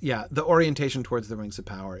characters, the orientation towards the Rings of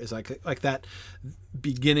Power is like that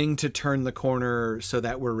beginning to turn the corner so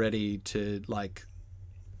that we're ready to like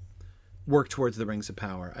work towards the Rings of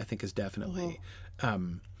Power. I think is definitely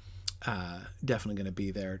definitely going to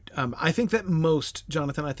be there. I think that most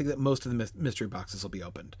of the mystery boxes will be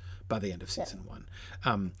opened by the end of season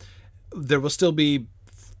 1. There will still be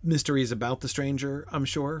mysteries about the stranger, I'm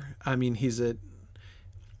sure. I mean, he's a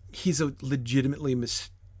legitimately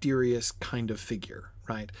mysterious kind of figure,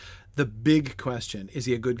 right? The big question, is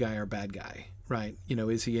he a good guy or a bad guy, right?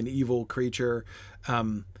 Is he an evil creature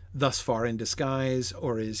thus far in disguise,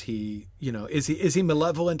 or is he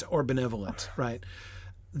malevolent or benevolent, right?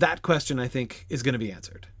 That question, I think, is going to be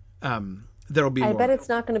answered. There'll be more. I bet it's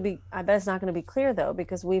not going to be clear though,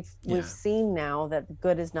 because we've seen now that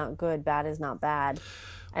good is not good, bad is not bad,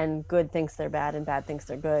 and good thinks they're bad and bad thinks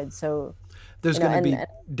they're good. So there's going to be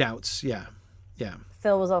doubts. Yeah.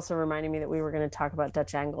 Phil was also reminding me that we were going to talk about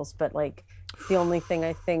Dutch angles, but like the only thing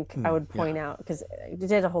I think I would point out, because I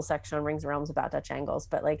did a whole section on Rings of Realms about Dutch angles,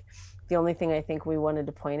 but like the only thing I think we wanted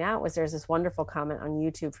to point out was there's this wonderful comment on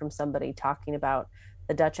YouTube from somebody talking about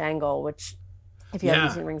the Dutch angle, which, if you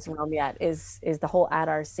haven't seen Rings of Realm yet, is the whole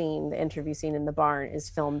Adar scene, the interview scene in the barn, is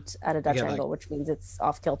filmed at a Dutch angle, which means it's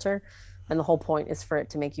off kilter. And the whole point is for it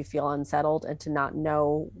to make you feel unsettled and to not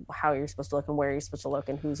know how you're supposed to look and where you're supposed to look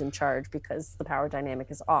and who's in charge, because the power dynamic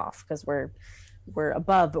is off, because we're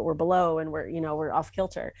above, but we're below, and we're off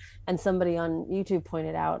kilter. And somebody on YouTube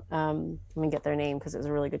pointed out, let me get their name because it was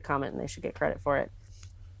a really good comment and they should get credit for it.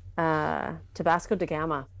 Tabasco de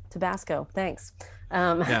Gama. Tabasco, thanks.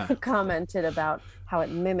 Commented about how it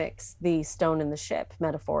mimics the stone in the ship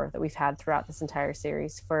metaphor that we've had throughout this entire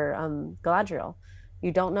series for Galadriel.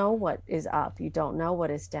 You don't know what is up. You don't know what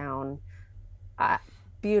is down.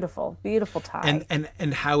 Beautiful tie.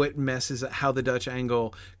 And how it messes, how the Dutch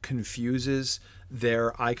angle confuses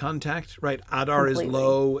their eye contact, right? Adar Completely. Is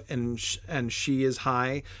low and she is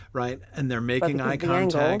high, right? And they're making eye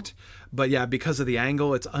contact. But because of the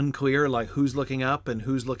angle, it's unclear like who's looking up and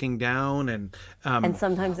who's looking down, and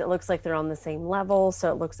sometimes it looks like they're on the same level,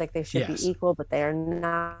 so it looks like they should be equal, but they are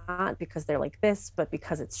not, because they're like this, but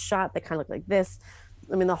because it's shot, they kind of look like this.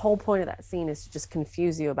 I mean, the whole point of that scene is to just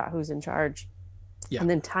confuse you about who's in charge. And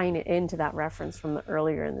then tying it into that reference from the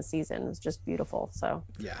earlier in the season is just beautiful. So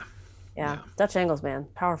Dutch angles, man,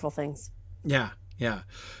 powerful things. I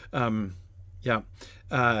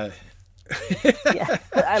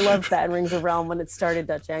loved that in Rings of Realm when it started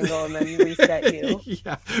Dutch angle and then reset you.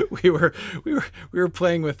 We were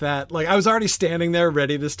playing with that. Like, I was already standing there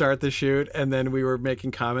ready to start the shoot, and then we were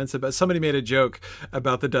making comments about, somebody made a joke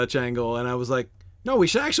about the Dutch angle, and I was like, no, we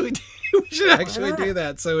should actually do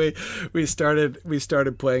that. So we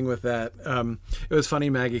started playing with that. It was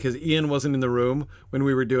funny, Maggie, because Ian wasn't in the room when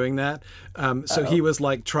we were doing that. So he was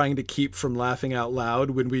like trying to keep from laughing out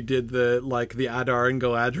loud when we did the Adar and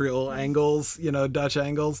Galadriel angles, Dutch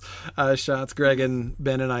angles, shots. Greg and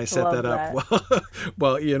Ben and I set that up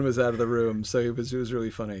while Ian was out of the room. So it was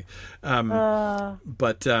really funny.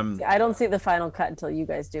 But I don't see the final cut until you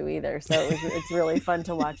guys do either. So it's really fun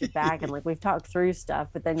to watch it back, and like we've talked through stuff,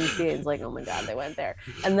 but then you see it Ben's like, oh my God, they went there.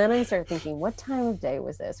 And then I start thinking, what time of day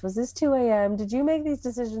was this? Was this 2 a.m.? Did you make these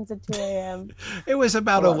decisions at 2 a.m.? It was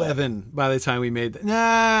about 11 by the time we made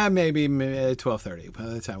maybe 12:30 by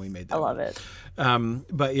the time we made that. I love it.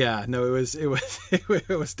 But yeah, no, it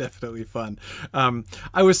was definitely fun.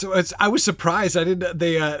 I was surprised. I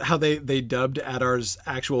didn't how they dubbed Adar's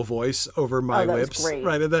actual voice over my lips.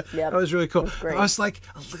 Right. That was really cool. I was like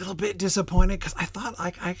a little bit disappointed because I thought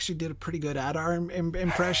like I actually did a pretty good Adar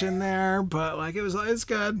impression there, but like it's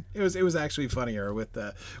good. It was actually funnier with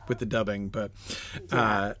the dubbing. But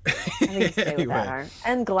I think it's stay with Adar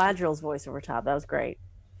and Galadriel's voice over top. That was great.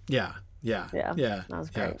 Yeah. That was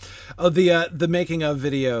great. Oh, the making of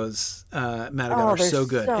videos, Matt, are so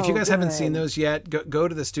good. If you guys haven't seen those yet, go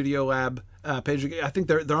to the Studio Lab page. I think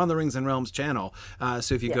they're on the Rings and Realms channel.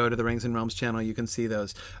 So if you go to the Rings and Realms channel, you can see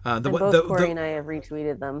those. Both Corey and I have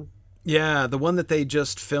retweeted them. Yeah, the one that they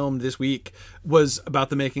just filmed this week was about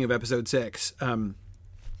the making of episode 6.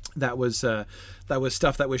 That was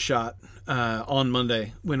stuff that was shot on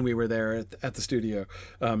Monday when we were there at the studio.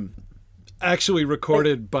 Actually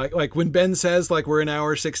recorded by, like, when Ben says like we're in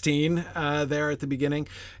hour 16 there at the beginning,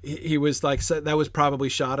 he was like, so that was probably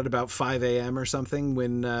shot at about 5 a.m. or something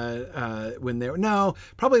when they were, no,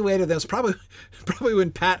 probably later. That was probably when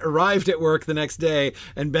Pat arrived at work the next day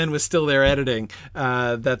and Ben was still there editing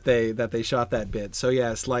that they shot that bit. So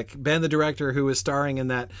yes, like Ben, the director who was starring in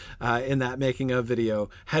that making of video,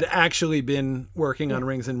 had actually been working on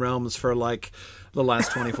Rings and Realms for like the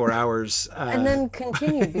last 24 hours. And then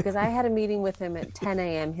continued, because I had a meeting with him at 10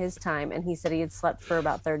 a.m. his time, and he said he had slept for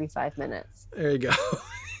about 35 minutes. There you go.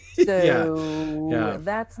 So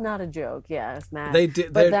that's not a joke. Yeah, it's mad. They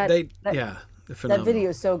did. That video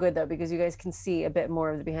is so good, though, because you guys can see a bit more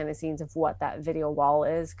of the behind the scenes of what that video wall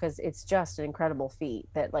is, because it's just an incredible feat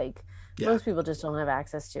that most people just don't have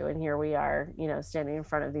access to. And here we are, standing in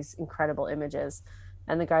front of these incredible images.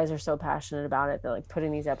 And the guys are so passionate about it that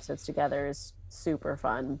putting these episodes together is super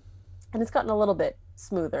fun. And it's gotten a little bit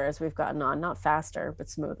smoother as we've gotten on, not faster, but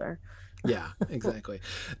smoother. Yeah, exactly.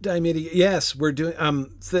 Diomede, yes, we're doing,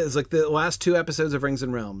 it's like the last 2 episodes of Rings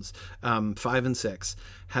and Realms, 5 and 6,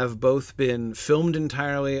 have both been filmed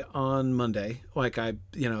entirely on Monday. Like I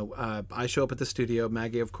show up at the studio.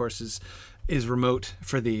 Maggie, of course, is remote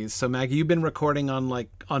for these. So Maggie, you've been recording on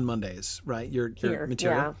Mondays, right? Your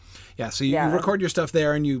material. Yeah. So you record your stuff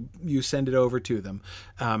there and you send it over to them.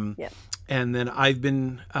 And then I've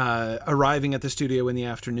been arriving at the studio in the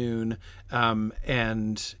afternoon,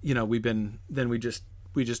 and we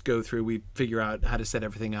just go through. We figure out how to set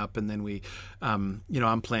everything up, and then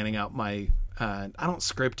I'm planning out my. I don't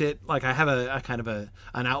script it. Like I have a kind of an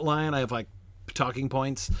outline. I have like talking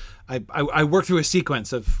points. I work through a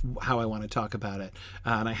sequence of how I want to talk about it,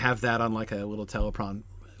 and I have that on like a little teleprompter,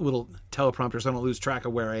 so I don't lose track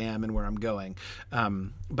of where I am and where I'm going.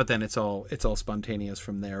 But then it's all spontaneous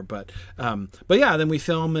from there. But yeah, then we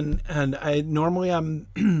film, and I normally I'm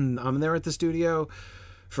there at the studio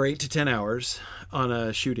for 8 to 10 hours on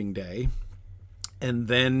a shooting day, and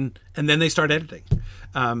then they start editing,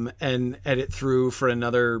 and edit through for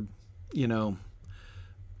another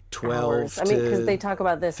 12 hours. I mean, because they talk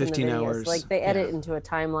about this 15 in the videos. hours. Like they edit into a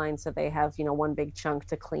timeline, so they have one big chunk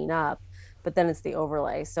to clean up, but then it's the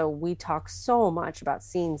overlay. So we talk so much about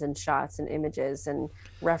scenes and shots and images and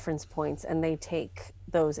reference points, and they take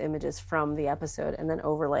those images from the episode and then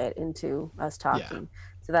overlay it into us talking.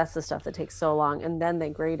 So that's the stuff that takes so long, and then they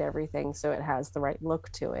grade everything so it has the right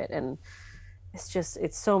look to it. And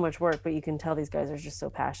it's so much work, but you can tell these guys are just so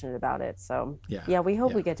passionate about it. So we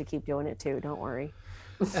hope we get to keep doing it too. Don't worry.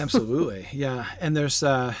 Absolutely. Yeah. And there's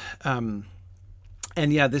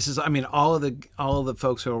this is, I mean, all of the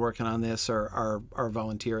folks who are working on this are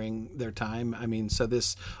volunteering their time. I mean, so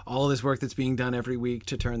all of this work that's being done every week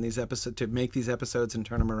to make these episodes and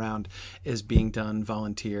turn them around is being done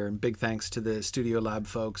volunteer. And big thanks to the Studio Lab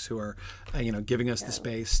folks who are, giving us the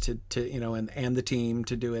space to and the team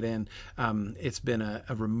to do it in. It's been a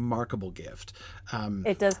remarkable gift.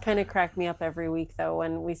 It does kind of crack me up every week, though,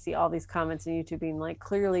 when we see all these comments on YouTube being like,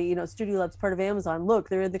 clearly, Studio Lab's part of Amazon. Look,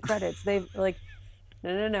 they're in the credits. They've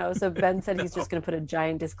No. So Ben said he's just going to put a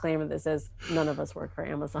giant disclaimer that says none of us work for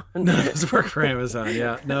Amazon. None of us work for Amazon.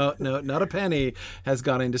 Yeah. No, not a penny has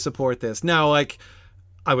gone in to support this. Now,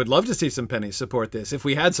 I would love to see some pennies support this. If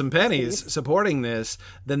we had some pennies supporting this,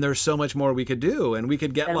 then there's so much more we could do, and we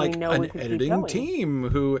could get an editing team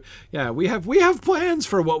who, we have plans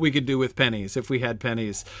for what we could do with pennies if we had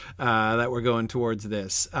pennies that were going towards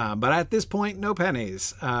this. But at this point, no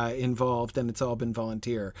pennies involved, and it's all been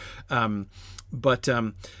volunteer. But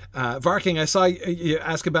Varking, I saw you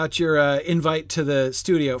ask about your invite to the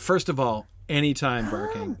studio. First of all, anytime,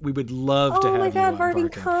 Barking. We would love to have my you God, on, Barking,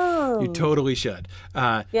 Barking. come. You totally should.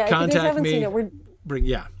 Yeah, if you guys Contact haven't me. seen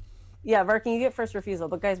it, yeah, Varking, you get first refusal.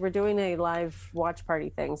 But guys, we're doing a live watch party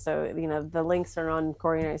thing. So, the links are on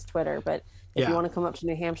Corey and I's Twitter. But if you want to come up to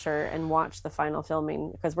New Hampshire and watch the final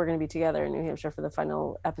filming, because we're going to be together in New Hampshire for the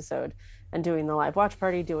final episode and doing the live watch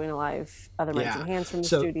party, doing a live Other Minds and Hands from the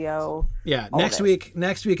studio. Yeah, next week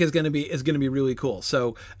is going to be really cool.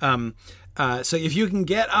 So, so if you can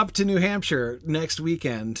get up to New Hampshire next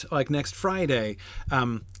weekend, like next Friday,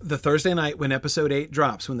 the Thursday night when episode 8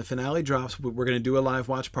 drops, when the finale drops, we're going to do a live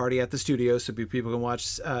watch party at the studio so people can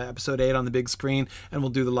watch episode 8 on the big screen, and we'll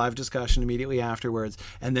do the live discussion immediately afterwards.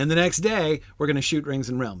 And then the next day, we're going to shoot Rings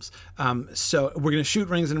and Realms. So we're going to shoot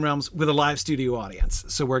Rings and Realms with a live studio audience.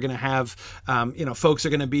 So we're going to have, folks are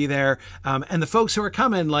going to be there. And the folks who are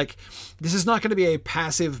coming, like, this is not going to be a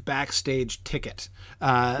passive backstage ticket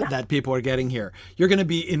that people are getting here. You're going to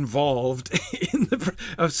be involved in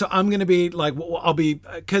so I'm going to be like, I'll be,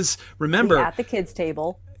 because remember, at the kids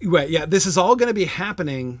table. Right, yeah, this is all going to be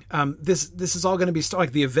happening. This is all going to be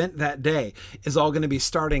like the event that day is all going to be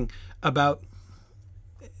starting about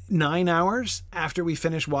 9 hours after we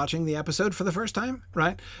finish watching the episode for the first time,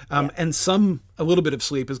 right? And a little bit of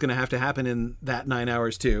sleep is going to have to happen in that 9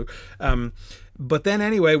 hours too. But then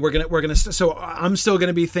anyway, so I'm still going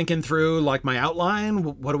to be thinking through like my outline.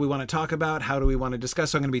 What do we want to talk about? How do we want to discuss?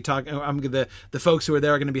 So I'm going to be the folks who are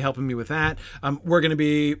there are going to be helping me with that. We're going to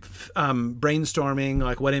be brainstorming,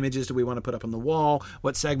 like what images do we want to put up on the wall?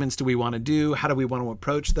 What segments do we want to do? How do we want to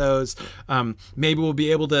approach those? Maybe we'll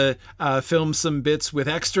be able to film some bits with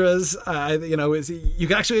extras. You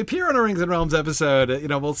can actually appear on a Rings and Realms episode.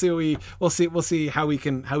 We'll see how we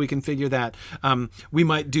can figure that. We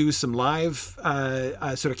might do some live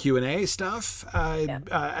sort of Q&A stuff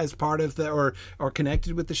as part of or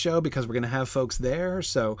connected with the show, because we're going to have folks there.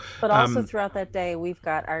 So, but also throughout that day, we've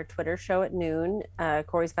got our Twitter show at noon.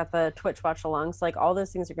 Corey's got the Twitch watch alongs. Like all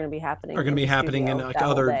those things are going to be happening. In like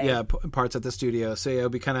other parts of the studio. So it'll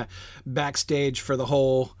be kind of backstage for the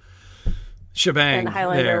whole shebang. And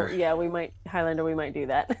Highlander, there. We might do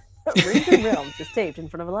that. Rings and Realms is taped in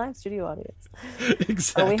front of a live studio audience. Exactly.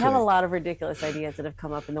 So we have a lot of ridiculous ideas that have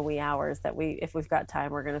come up in the wee hours that if we've got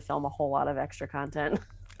time, we're going to film a whole lot of extra content.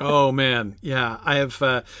 Oh man, yeah. I have.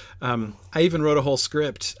 I even wrote a whole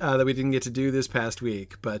script that we didn't get to do this past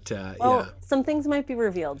week, but some things might be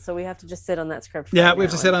revealed, so we have to just sit on that script. We have to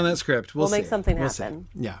sit on that script. We'll make something happen.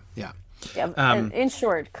 Yeah. And in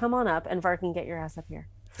short, come on up and Varkin, get your ass up here.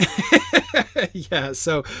 Yeah,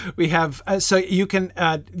 so we have so you can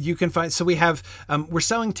find, so we have we're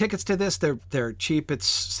selling tickets to this. They're cheap.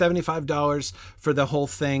 It's $75 for the whole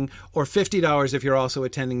thing, or $50 if you're also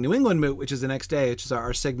attending New England Moot, which is the next day, which is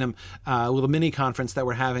our Signum little mini conference that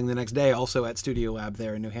we're having the next day, also at Studio Lab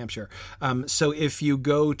there in New Hampshire. So if you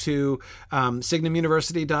go to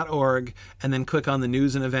signumuniversity.org and then click on the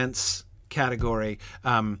news and events category,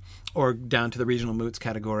 or down to the regional moots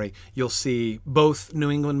category, you'll see both New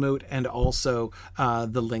England Moot and also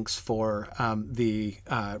the links for the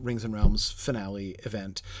Rings and Realms finale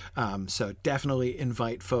event. So definitely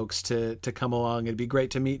invite folks to come along. It'd be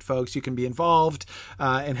great to meet folks. You can be involved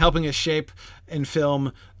in helping us shape and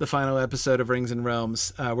film the final episode of Rings and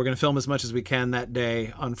Realms. We're going to film as much as we can that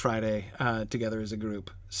day on Friday together as a group.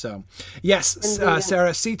 So yes,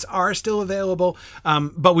 Sarah, seats are still available,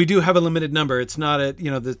 but we do have a limited number. It's not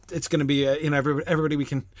it's going to be everybody we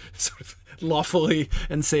can sort of lawfully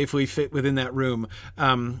and safely fit within that room.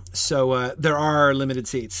 So there are limited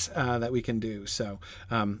seats that we can do. So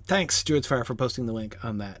thanks, Druid's Fire, for posting the link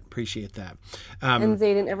on that. Appreciate that. And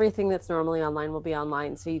Zayden, everything that's normally online will be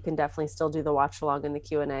online, so you can definitely still do the watch along and the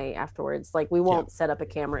Q&A afterwards. Like we won't set up a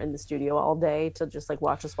camera in the studio all day to just like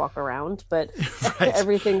watch us walk around, but right.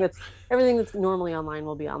 everything that's normally online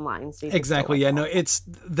will be online. So exactly. Yeah. No, it's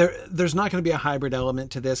there's not going to be a hybrid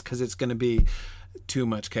element to this because it's going to be too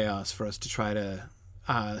much chaos for us to try to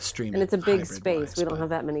stream. And it's a big space. We don't have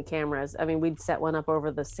that many cameras. I mean, we'd set one up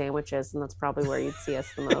over the sandwiches, and that's probably where you'd see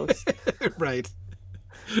us the most. Right.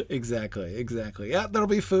 Exactly. Yeah, there'll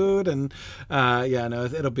be food, and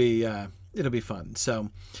it'll be fun. So,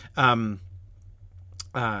 yay.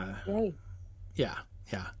 Yeah.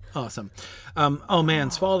 Awesome. Oh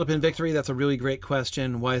man, Swallowed Up in Victory. That's a really great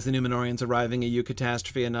question. Why is the Numenorians arriving a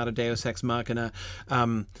eucatastrophe and not a Deus Ex Machina?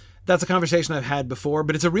 That's a conversation I've had before,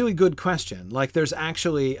 but it's a really good question. Like, there's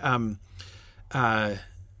actually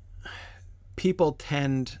people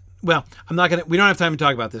tend. Well, we don't have time to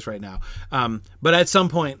talk about this right now. But at some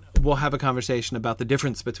point, we'll have a conversation about the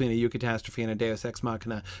difference between a eucatastrophe and a Deus Ex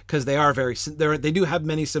Machina, because they are they do have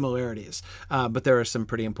many similarities, but there are some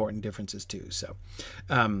pretty important differences too. So,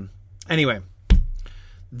 Anyway,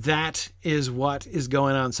 that is what is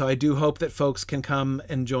going on. So I do hope that folks can come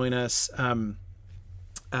and join us.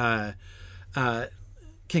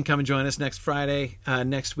 Can come and join us next Friday.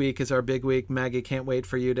 Next week is our big week. Maggie, can't wait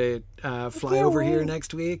for you to fly over here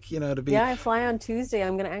next week. To be. Yeah, I fly on Tuesday.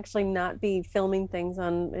 I'm going to actually not be filming things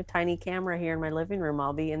on a tiny camera here in my living room.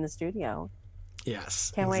 I'll be in the studio.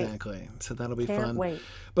 Yes, can't exactly. Wait. So that'll be can't fun. Wait.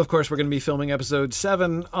 But of course, we're going to be filming episode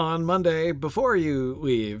 7 on Monday before you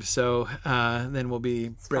leave. So then we'll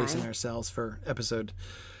be bracing ourselves for episode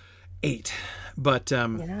 8. But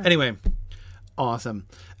anyway, awesome.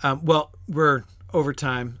 Well, we're over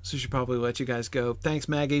time, so we should probably let you guys go. Thanks,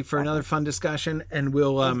 Maggie, for another fun discussion, and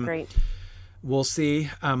we'll see.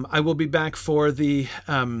 I will be back for the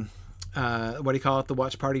what do you call it? The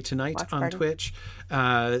watch party tonight on Twitch.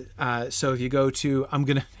 So if you go to,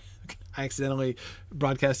 I accidentally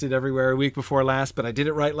broadcasted everywhere a week before last, but I did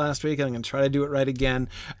it right last week, and I'm going to try to do it right again.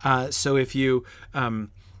 So if you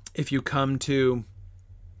come to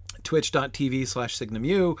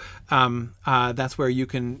twitch.tv/SignumU, that's where you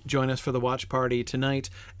can join us for the watch party tonight,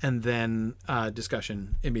 and then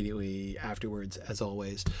discussion immediately afterwards, as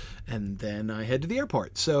always. And then I head to the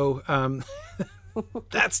airport. So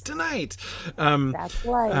that's tonight. That's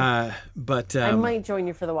right. But I might join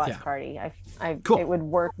you for the watch party. Cool. It would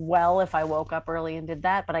work well if I woke up early and did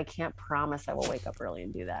that, but I can't promise I will wake up early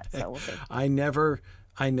and do that. So we'll see. I never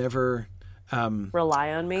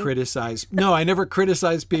rely on me. I never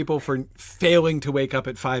criticize people for failing to wake up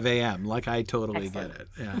at 5 a.m. Like, I totally Excellent. get it.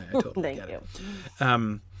 Yeah, I totally Thank get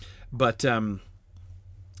you.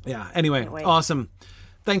 Yeah. Anyway, awesome.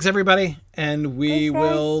 Thanks, everybody, and we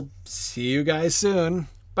will see you guys soon.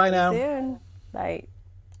 Bye now. Soon. Bye.